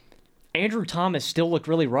 Andrew Thomas still looked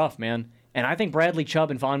really rough, man. And I think Bradley Chubb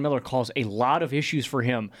and Von Miller cause a lot of issues for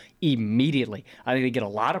him immediately. I think they get a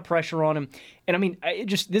lot of pressure on him. And I mean,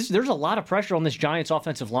 there's a lot of pressure on this Giants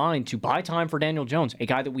offensive line to buy time for Daniel Jones, a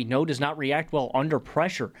guy that we know does not react well under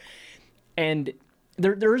pressure. And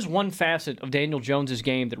there is one facet of Daniel Jones's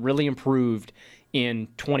game that really improved in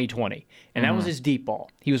 2020, and that was his deep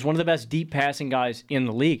ball. He was one of the best deep passing guys in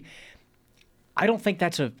the league. I don't think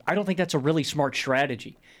that's a really smart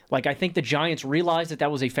strategy. Like, I think the Giants realized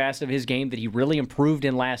that was a facet of his game that he really improved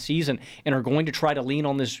in last season and are going to try to lean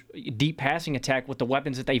on this deep passing attack with the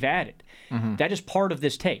weapons that they've added. Mm-hmm. That is part of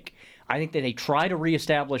this take. I think that they try to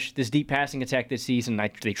reestablish this deep passing attack this season.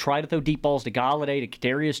 They try to throw deep balls to Golladay, to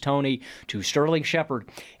Kadarius Toney, to Sterling Shepard,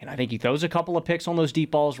 and I think he throws a couple of picks on those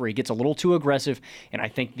deep balls where he gets a little too aggressive, and I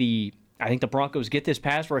think the Broncos get this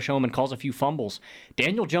pass rush home and cause a few fumbles.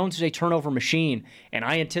 Daniel Jones is a turnover machine, and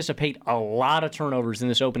I anticipate a lot of turnovers in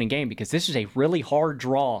this opening game because this is a really hard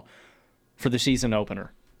draw for the season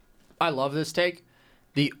opener. I love this take.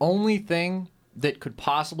 The only thing that could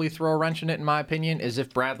possibly throw a wrench in it, in my opinion, is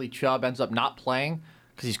if Bradley Chubb ends up not playing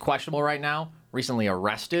because he's questionable right now, recently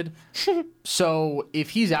arrested. So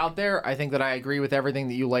if he's out there, I think that I agree with everything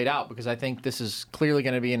that you laid out because I think this is clearly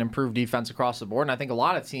going to be an improved defense across the board, and I think a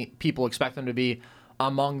lot of people expect them to be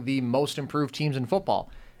among the most improved teams in football.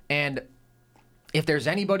 And if there's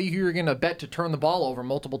anybody who you're going to bet to turn the ball over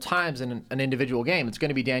multiple times in an individual game, it's going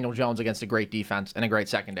to be Daniel Jones against a great defense and a great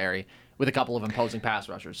secondary with a couple of imposing pass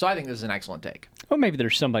rushers. So I think this is an excellent take. Well, maybe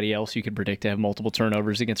there's somebody else you could predict to have multiple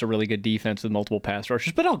turnovers against a really good defense with multiple pass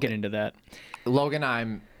rushers, but I'll get into that. Logan,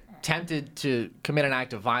 I'm tempted to commit an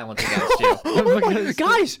act of violence against you.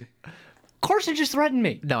 Guys, Carson just threatened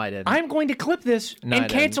me. No, I didn't. I'm going to clip this and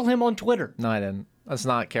cancel him on Twitter. No, I didn't. That's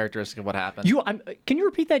not characteristic of what happened. Can you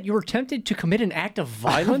repeat that? You were tempted to commit an act of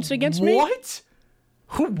violence against me? What?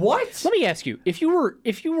 What? Let me ask you: if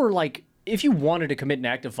you wanted to commit an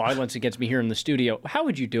act of violence against me here in the studio, how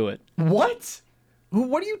would you do it? What?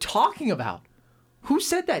 What are you talking about? Who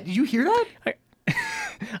said that? Did you hear that?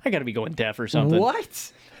 I got to be going deaf or something.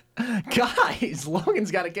 What? Guys,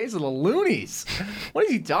 Logan's got a case of the loonies. What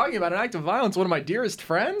is he talking about? An act of violence? One of my dearest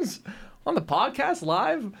friends? On the podcast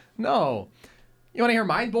live? No. You want to hear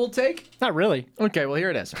my bold take? Not really. Okay, well, here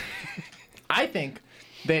it is. I think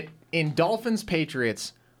that in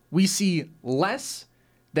Dolphins-Patriots, we see less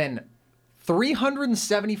than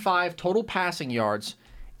 375 total passing yards,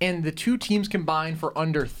 and the two teams combined for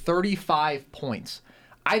under 35 points.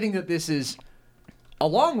 I think that this is,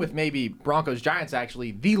 along with maybe Broncos-Giants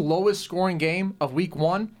actually, the lowest scoring game of Week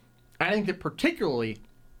 1. I think that particularly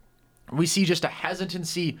we see just a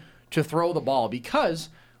hesitancy to throw the ball because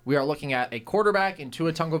we are looking at a quarterback in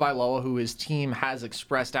Tua Tagovailoa who his team has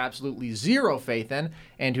expressed absolutely zero faith in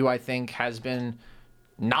and who I think has been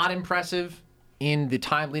not impressive in the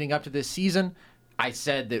time leading up to this season. I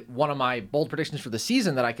said that one of my bold predictions for the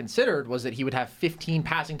season that I considered was that he would have 15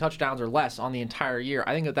 passing touchdowns or less on the entire year.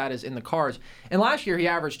 I think that that is in the cards. And last year he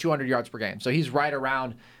averaged 200 yards per game. So he's right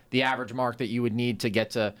around the average mark that you would need to get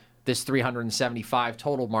to this 375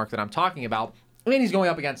 total mark that I'm talking about. And he's going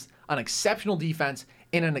up against an exceptional defense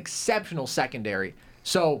in an exceptional secondary.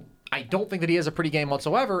 So I don't think that he has a pretty game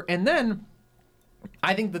whatsoever. And then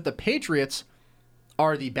I think that the Patriots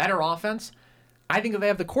are the better offense. I think that they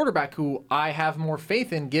have the quarterback who I have more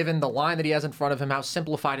faith in given the line that he has in front of him, how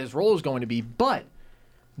simplified his role is going to be. But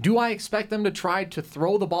do I expect them to try to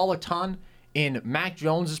throw the ball a ton in Mac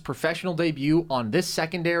Jones' professional debut on this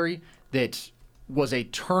secondary that was a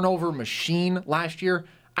turnover machine last year?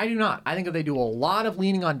 I do not. I think that they do a lot of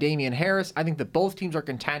leaning on Damian Harris. I think that both teams are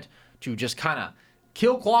content to just kind of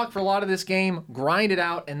kill clock for a lot of this game, grind it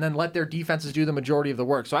out, and then let their defenses do the majority of the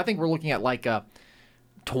work. So I think we're looking at like a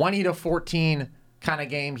 20-14 kind of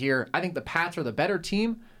game here. I think the Pats are the better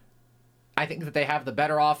team. I think that they have the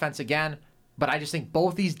better offense again, but I just think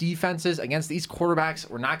both these defenses against these quarterbacks,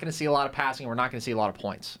 we're not going to see a lot of passing. We're not going to see a lot of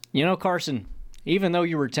points. You know, Carson, even though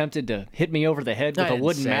you were tempted to hit me over the head with a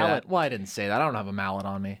wooden mallet. Well, I didn't say that. I don't have a mallet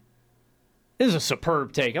on me. This is a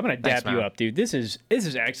superb take. I'm going to dap you up, dude. This is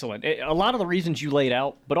excellent. A lot of the reasons you laid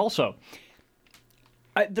out, but also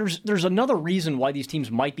there's another reason why these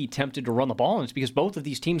teams might be tempted to run the ball, and it's because both of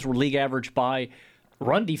these teams were league average by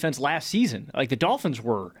run defense last season. Like the Dolphins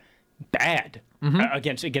were bad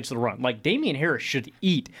against the run. Like Damian Harris should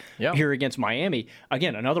eat here against Miami.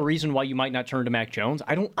 Again, another reason why you might not turn to Mac Jones.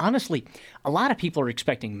 Honestly, a lot of people are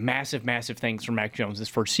expecting massive, massive things from Mac Jones this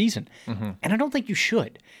first season. And I don't think you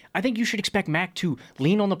should. I think you should expect Mac to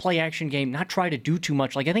lean on the play action game, not try to do too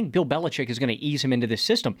much. Like I think Bill Belichick is going to ease him into this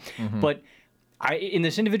system. But in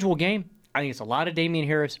this individual game, I think it's a lot of Damian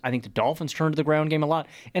Harris. I think the Dolphins turn to the ground game a lot.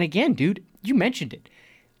 And again, dude, you mentioned it.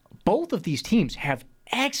 Both of these teams have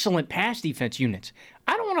excellent pass defense units.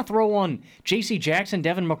 I don't want to throw on J.C. Jackson,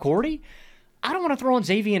 Devin McCourty. I don't want to throw on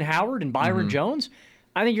Xavier Howard and Byron Jones.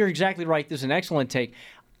 I think you're exactly right. This is an excellent take.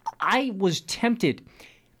 I was tempted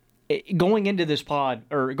going into this pod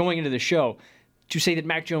or going into the show to say that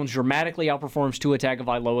Mac Jones dramatically outperforms Tua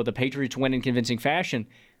Tagovailoa. The Patriots win in convincing fashion.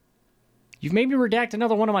 You've made me redact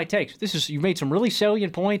another one of my takes. You've made some really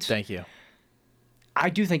salient points. Thank you. I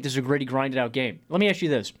do think this is a gritty, grinded out game. Let me ask you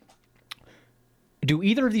this. Do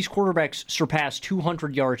either of these quarterbacks surpass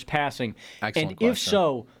 200 yards passing? Excellent and question. If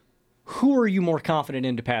so, who are you more confident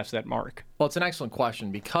in to pass that mark? Well, it's an excellent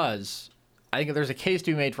question because I think there's a case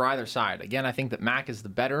to be made for either side. Again, I think that Mac is the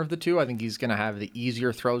better of the two. I think he's going to have the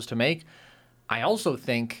easier throws to make. I also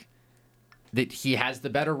think that he has the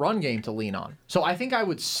better run game to lean on. So I think I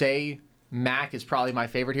would say Mac is probably my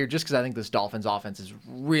favorite here just because I think this Dolphins offense is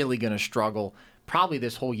really going to struggle probably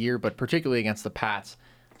this whole year, but particularly against the Pats.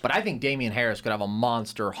 But I think Damian Harris could have a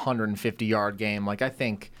monster 150-yard game. Like, I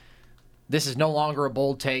think this is no longer a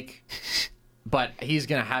bold take, but he's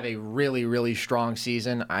going to have a really, really strong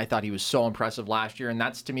season. I thought he was so impressive last year, and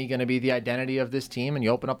that's, to me, going to be the identity of this team. And you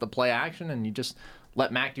open up the play action, and you just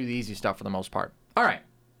let Mac do the easy stuff for the most part. All right.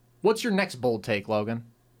 What's your next bold take, Logan?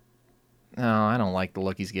 No, I don't like the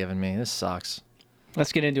look he's giving me. This sucks.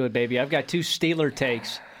 Let's get into it, baby. I've got 2 Steeler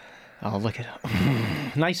takes. Oh, look at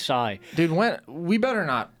him. Nice sigh. Dude, we better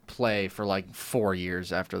not play for like 4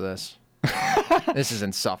 years after this. This is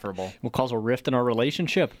insufferable. Will cause a rift in our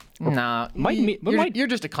relationship. Nah, you're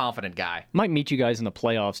just a confident guy. Might meet you guys in the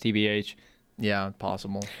playoffs, TBH. Yeah,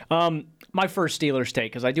 possible. My first Steelers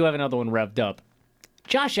take, because I do have another one revved up.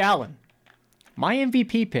 Josh Allen, my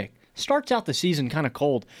MVP pick, starts out the season kind of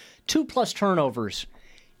cold. 2+ turnovers,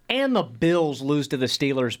 and the Bills lose to the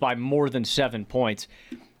Steelers by more than 7 points.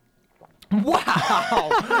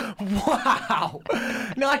 Wow! Wow!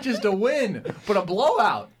 Not just a win, but a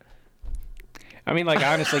blowout. I mean, like,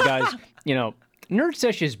 honestly, guys, Nerd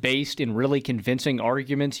Sesh is based in really convincing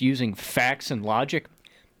arguments using facts and logic.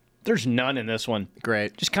 There's none in this one.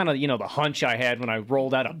 Great. Just kind of, the hunch I had when I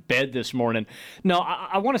rolled out of bed this morning. No,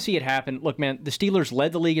 I want to see it happen. Look, man, the Steelers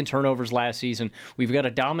led the league in turnovers last season. We've got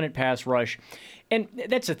a dominant pass rush. And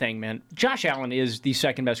that's the thing, man. Josh Allen is the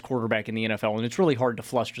second best quarterback in the NFL, and it's really hard to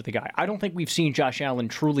fluster the guy. I don't think we've seen Josh Allen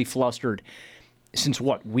truly flustered since,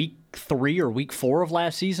 week 3 or week 4 of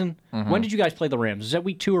last season? Mm-hmm. When did you guys play the Rams? Is that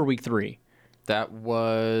week 2 or week 3? That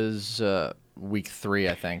was week 3,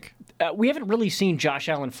 I think. We haven't really seen Josh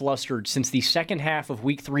Allen flustered since the second half of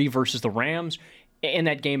week 3 versus the Rams in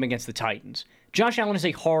that game against the Titans. Josh Allen is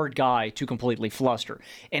a hard guy to completely fluster.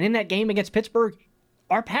 And in that game against Pittsburgh,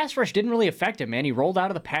 our pass rush didn't really affect him, man. He rolled out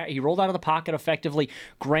of the pocket effectively.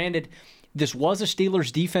 Granted, this was a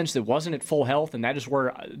Steelers defense that wasn't at full health, and that is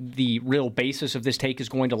where the real basis of this take is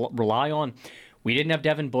going to rely on. We didn't have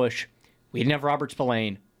Devin Bush. We didn't have Robert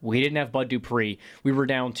Spillane. We didn't have Bud Dupree. We were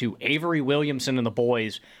down to Avery Williamson and the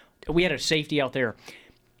boys. We had a safety out there.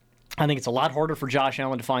 I think it's a lot harder for Josh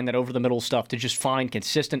Allen to find that over-the-middle stuff, to just find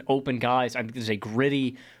consistent open guys. I think this is a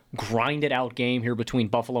gritty, grinded-out game here between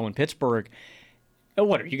Buffalo and Pittsburgh.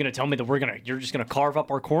 What, are you going to tell me that you're just going to carve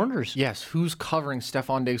up our corners? Yes. Who's covering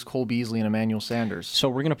Stephon Diggs, Cole Beasley, and Emmanuel Sanders? So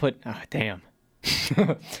we're going to put... damn.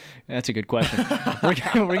 That's a good question. We're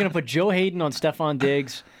going to put Joe Hayden on Stephon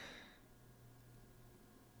Diggs.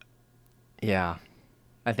 Yeah.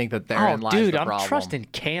 I think that therein lies the problem. I'm trusting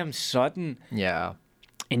Cam Sutton. Yeah.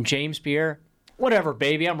 And James Pierre. Whatever,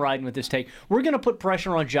 baby. I'm riding with this take. We're going to put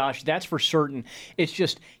pressure on Josh. That's for certain. It's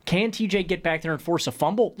just, can TJ get back there and force a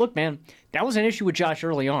fumble? Look, man, that was an issue with Josh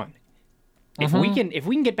early on. If we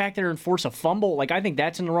can get back there and force a fumble, I think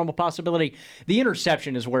that's in the realm of possibility. The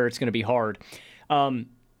interception is where it's going to be hard.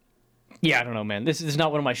 Yeah, I don't know, man. This is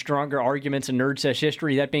not one of my stronger arguments in Nerd Sesh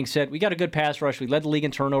history. That being said, we got a good pass rush. We led the league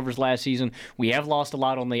in turnovers last season. We have lost a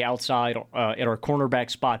lot on the outside at our cornerback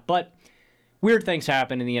spot, but weird things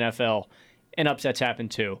happen in the NFL, and upsets happen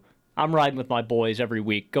too. I'm riding with my boys every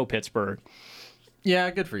week. Go Pittsburgh.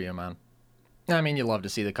 Yeah, good for you, man. I mean, you love to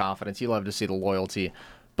see the confidence. You love to see the loyalty.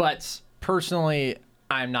 But personally,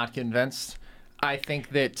 I'm not convinced. I think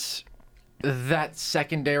that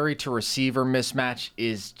secondary to receiver mismatch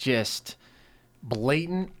is just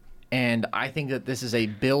blatant, and I think that this is a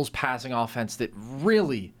Bills passing offense that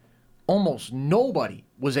really almost nobody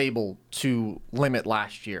was able to limit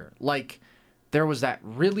last year. There was that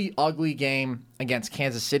really ugly game against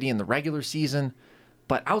Kansas City in the regular season,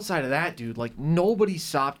 but outside of that, dude, nobody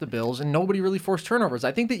stopped the Bills and nobody really forced turnovers.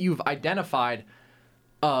 I think that you've identified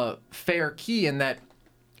a fair key in that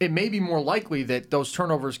it may be more likely that those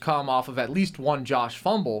turnovers come off of at least one Josh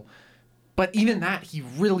fumble, but even that he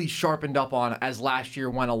really sharpened up on as last year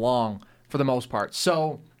went along for the most part.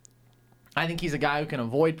 So I think he's a guy who can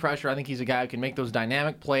avoid pressure. I think he's a guy who can make those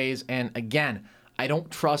dynamic plays. And again, I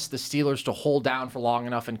don't trust the Steelers to hold down for long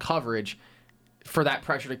enough in coverage for that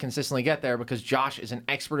pressure to consistently get there, because Josh is an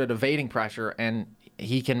expert at evading pressure, and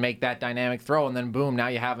he can make that dynamic throw, and then boom, now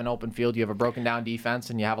you have an open field, you have a broken down defense,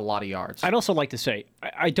 and you have a lot of yards. I'd also like to say,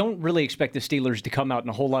 I don't really expect the Steelers to come out in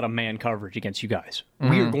a whole lot of man coverage against you guys. Mm-hmm.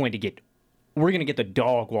 We're going to get the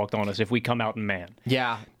dog walked on us if we come out in man.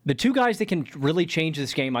 Yeah. The two guys that can really change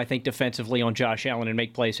this game, I think, defensively on Josh Allen and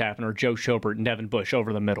make plays happen are Joe Schobert and Devin Bush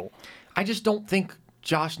over the middle. I just don't think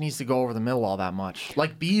Josh needs to go over the middle all that much.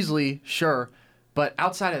 Beasley, sure, but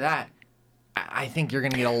outside of that, I think you're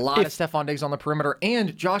going to get a lot of Stephon Diggs on the perimeter,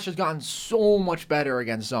 and Josh has gotten so much better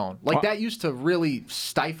against zone. That used to really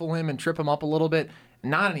stifle him and trip him up a little bit.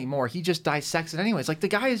 Not anymore. He just dissects it anyways. The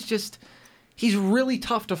guy is just, he's really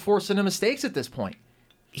tough to force into mistakes at this point.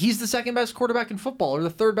 He's the second best quarterback in football, or the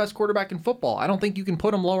third best quarterback in football. I don't think you can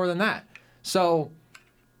put him lower than that. So,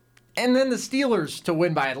 and then the Steelers to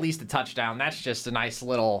win by at least a touchdown, that's just a nice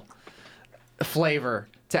little flavor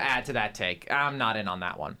to add to that take. I'm not in on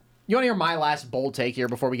that one. You want to hear my last bold take here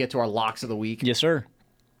before we get to our locks of the week? Yes, sir.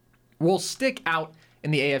 We'll stick out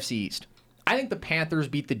in the AFC East. I think the Panthers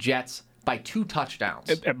beat the Jets by 2 touchdowns.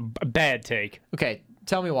 A bad take. Okay,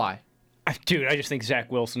 tell me why. Dude, I just think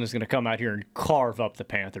Zach Wilson is going to come out here and carve up the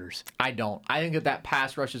Panthers. I don't. I think that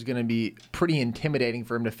pass rush is going to be pretty intimidating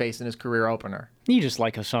for him to face in his career opener. You just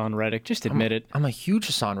like Hassan Reddick. Just admit it. I'm a huge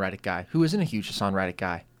Hassan Reddick guy. Who isn't a huge Hassan Reddick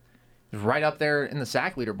guy? He was right up there in the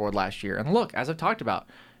sack leaderboard last year. And look, as I've talked about,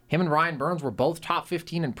 him and Ryan Burns were both top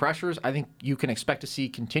 15 in pressures. I think you can expect to see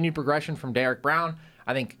continued progression from Derek Brown.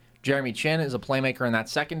 I think Jeremy Chin is a playmaker in that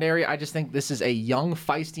secondary. I just think this is a young,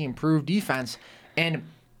 feisty, improved defense. And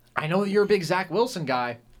I know that you're a big Zach Wilson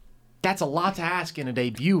guy. That's a lot to ask in a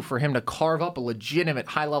debut for him to carve up a legitimate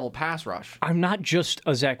high-level pass rush. I'm not just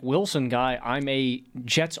a Zach Wilson guy. I'm a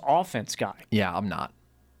Jets offense guy. Yeah, I'm not.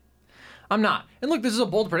 And look, this is a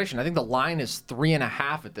bold prediction. I think the line is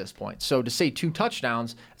 3.5 at this point. So to say 2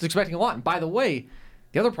 touchdowns, it's expecting a lot. And by the way,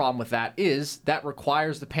 the other problem with that is that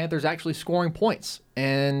requires the Panthers actually scoring points.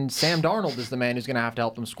 And Sam Darnold is the man who's going to have to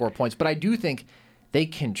help them score points. But I do think they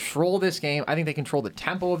control this game. I think they control the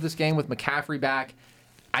tempo of this game with McCaffrey back.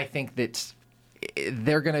 I think that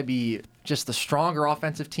they're going to be just the stronger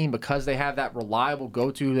offensive team because they have that reliable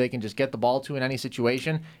go-to they can just get the ball to in any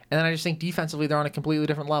situation. And then I just think defensively they're on a completely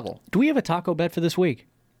different level. Do we have a taco bet for this week?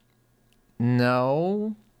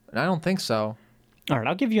 No, I don't think so. All right,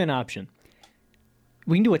 I'll give you an option.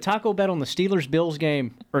 We can do a taco bet on the Steelers-Bills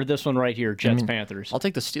game or this one right here, Jets-Panthers. I'll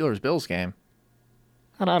take the Steelers-Bills game.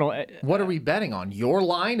 I don't. What are we betting on? Your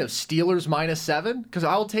line of Steelers -7? Because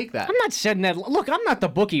I'll take that. I'm not setting that. Look, I'm not the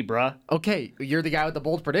bookie, bruh. Okay, you're the guy with the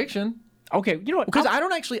bold prediction. Okay, you know what? Because I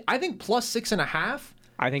don't actually. I think +6.5.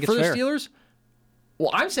 I think for it's the fair. Steelers.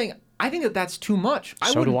 Well, I'm saying I think that that's too much.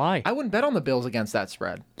 So do I. I wouldn't bet on the Bills against that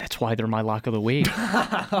spread. That's why they're my lock of the week.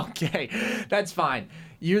 Okay, that's fine.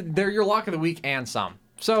 They're your lock of the week and some.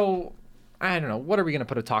 So I don't know. What are we going to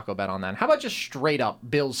put a taco bet on then? How about just straight up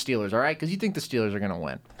Bills Steelers? All right, because you think the Steelers are going to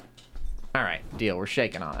win. All right, deal. We're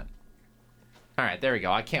shaking on it. All right, there we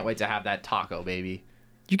go. I can't wait to have that taco, baby.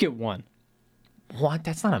 You get one. What?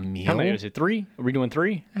 That's not a meal. How many is it? 3? Are we doing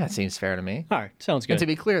 3? That seems fair to me. All right, sounds good. And to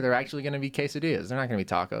be clear, they're actually going to be quesadillas. They're not going to be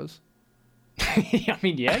tacos. I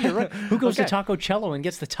mean, yeah, you're right. Who goes to Taco Cello and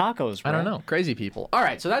gets the tacos, bro? I don't know. Crazy people. All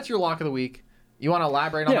right, so that's your lock of the week. You want to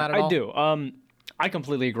elaborate on that at all? I do. I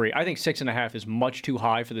completely agree. I think 6.5 is much too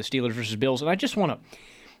high for the Steelers versus Bills. And I just want to,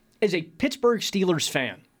 as a Pittsburgh Steelers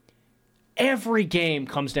fan, every game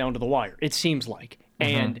comes down to the wire, it seems like.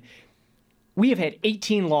 And we have had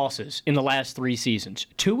 18 losses in the last 3 seasons.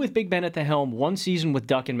 2 with Big Ben at the helm, 1 season with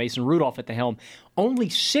Duck and Mason Rudolph at the helm. Only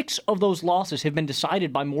 6 of those losses have been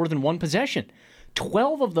decided by more than 1 possession.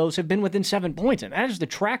 12 of those have been within 7 points. And that is the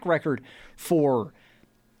track record for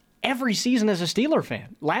every season as a Steeler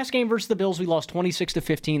fan. Last game versus the Bills, we lost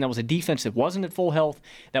 26-15. That was a defense that wasn't at full health.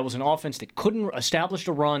 That was an offense that couldn't establish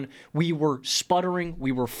a run. We were sputtering.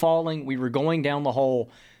 We were falling. We were going down the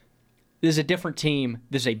hole. This is a different team.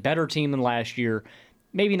 This is a better team than last year.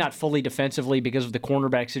 Maybe not fully defensively because of the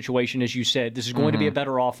cornerback situation, as you said. This is going to be a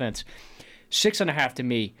better offense. 6.5 to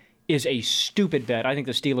me is a stupid bet. I think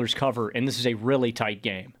the Steelers cover, and this is a really tight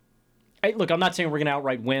game. Hey, look, I'm not saying we're going to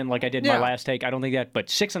outright win like I did in my last take. I don't think that. But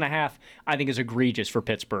 6.5, I think, is egregious for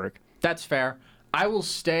Pittsburgh. That's fair. I will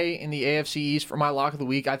stay in the AFC East for my lock of the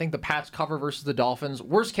week. I think the Pats cover versus the Dolphins.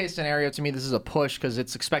 Worst case scenario to me, this is a push because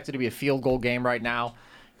it's expected to be a field goal game right now.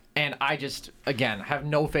 And I just, again, have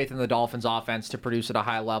no faith in the Dolphins offense to produce at a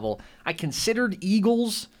high level. I considered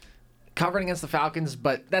Eagles covering against the Falcons,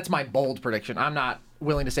 but that's my bold prediction. I'm not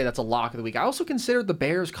willing to say that's a lock of the week. I also considered the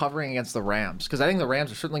Bears covering against the Rams because I think the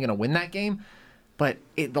Rams are certainly going to win that game. But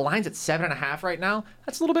the line's at 7.5 right now.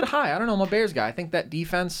 That's a little bit high. I don't know. I'm a Bears guy. I think that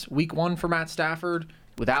defense, week 1 for Matt Stafford,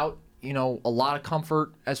 without a lot of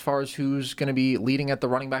comfort as far as who's going to be leading at the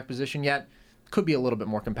running back position yet, could be a little bit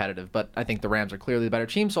more competitive. But I think the Rams are clearly the better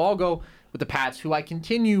team. So I'll go with the Pats, who I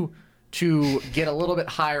continue to get a little bit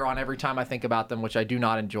higher on every time I think about them, which I do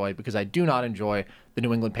not enjoy because I do not enjoy the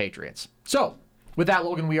New England Patriots. So with that,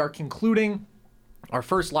 Logan, we are concluding our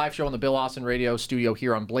first live show in the Bill Austin Radio studio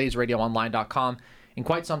here on BlazeRadioOnline.com in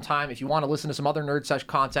quite some time. If you want to listen to some other Nerd Sesh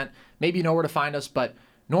content, maybe you know where to find us, but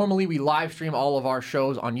normally we live stream all of our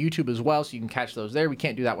shows on YouTube as well, so you can catch those there. We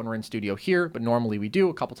can't do that when we're in studio here, but normally we do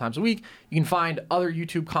a couple times a week. You can find other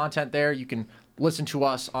YouTube content there. You can listen to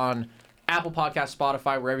us on Apple Podcasts,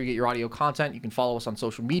 Spotify, wherever you get your audio content. You can follow us on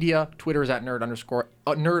social media. Twitter is at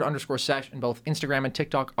nerd_sesh, and both Instagram and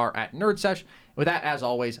TikTok are at nerdsesh. With that, as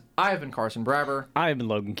always, I have been Carson Braber. I have been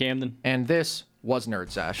Logan Camden. And this was Nerd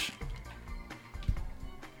Sesh.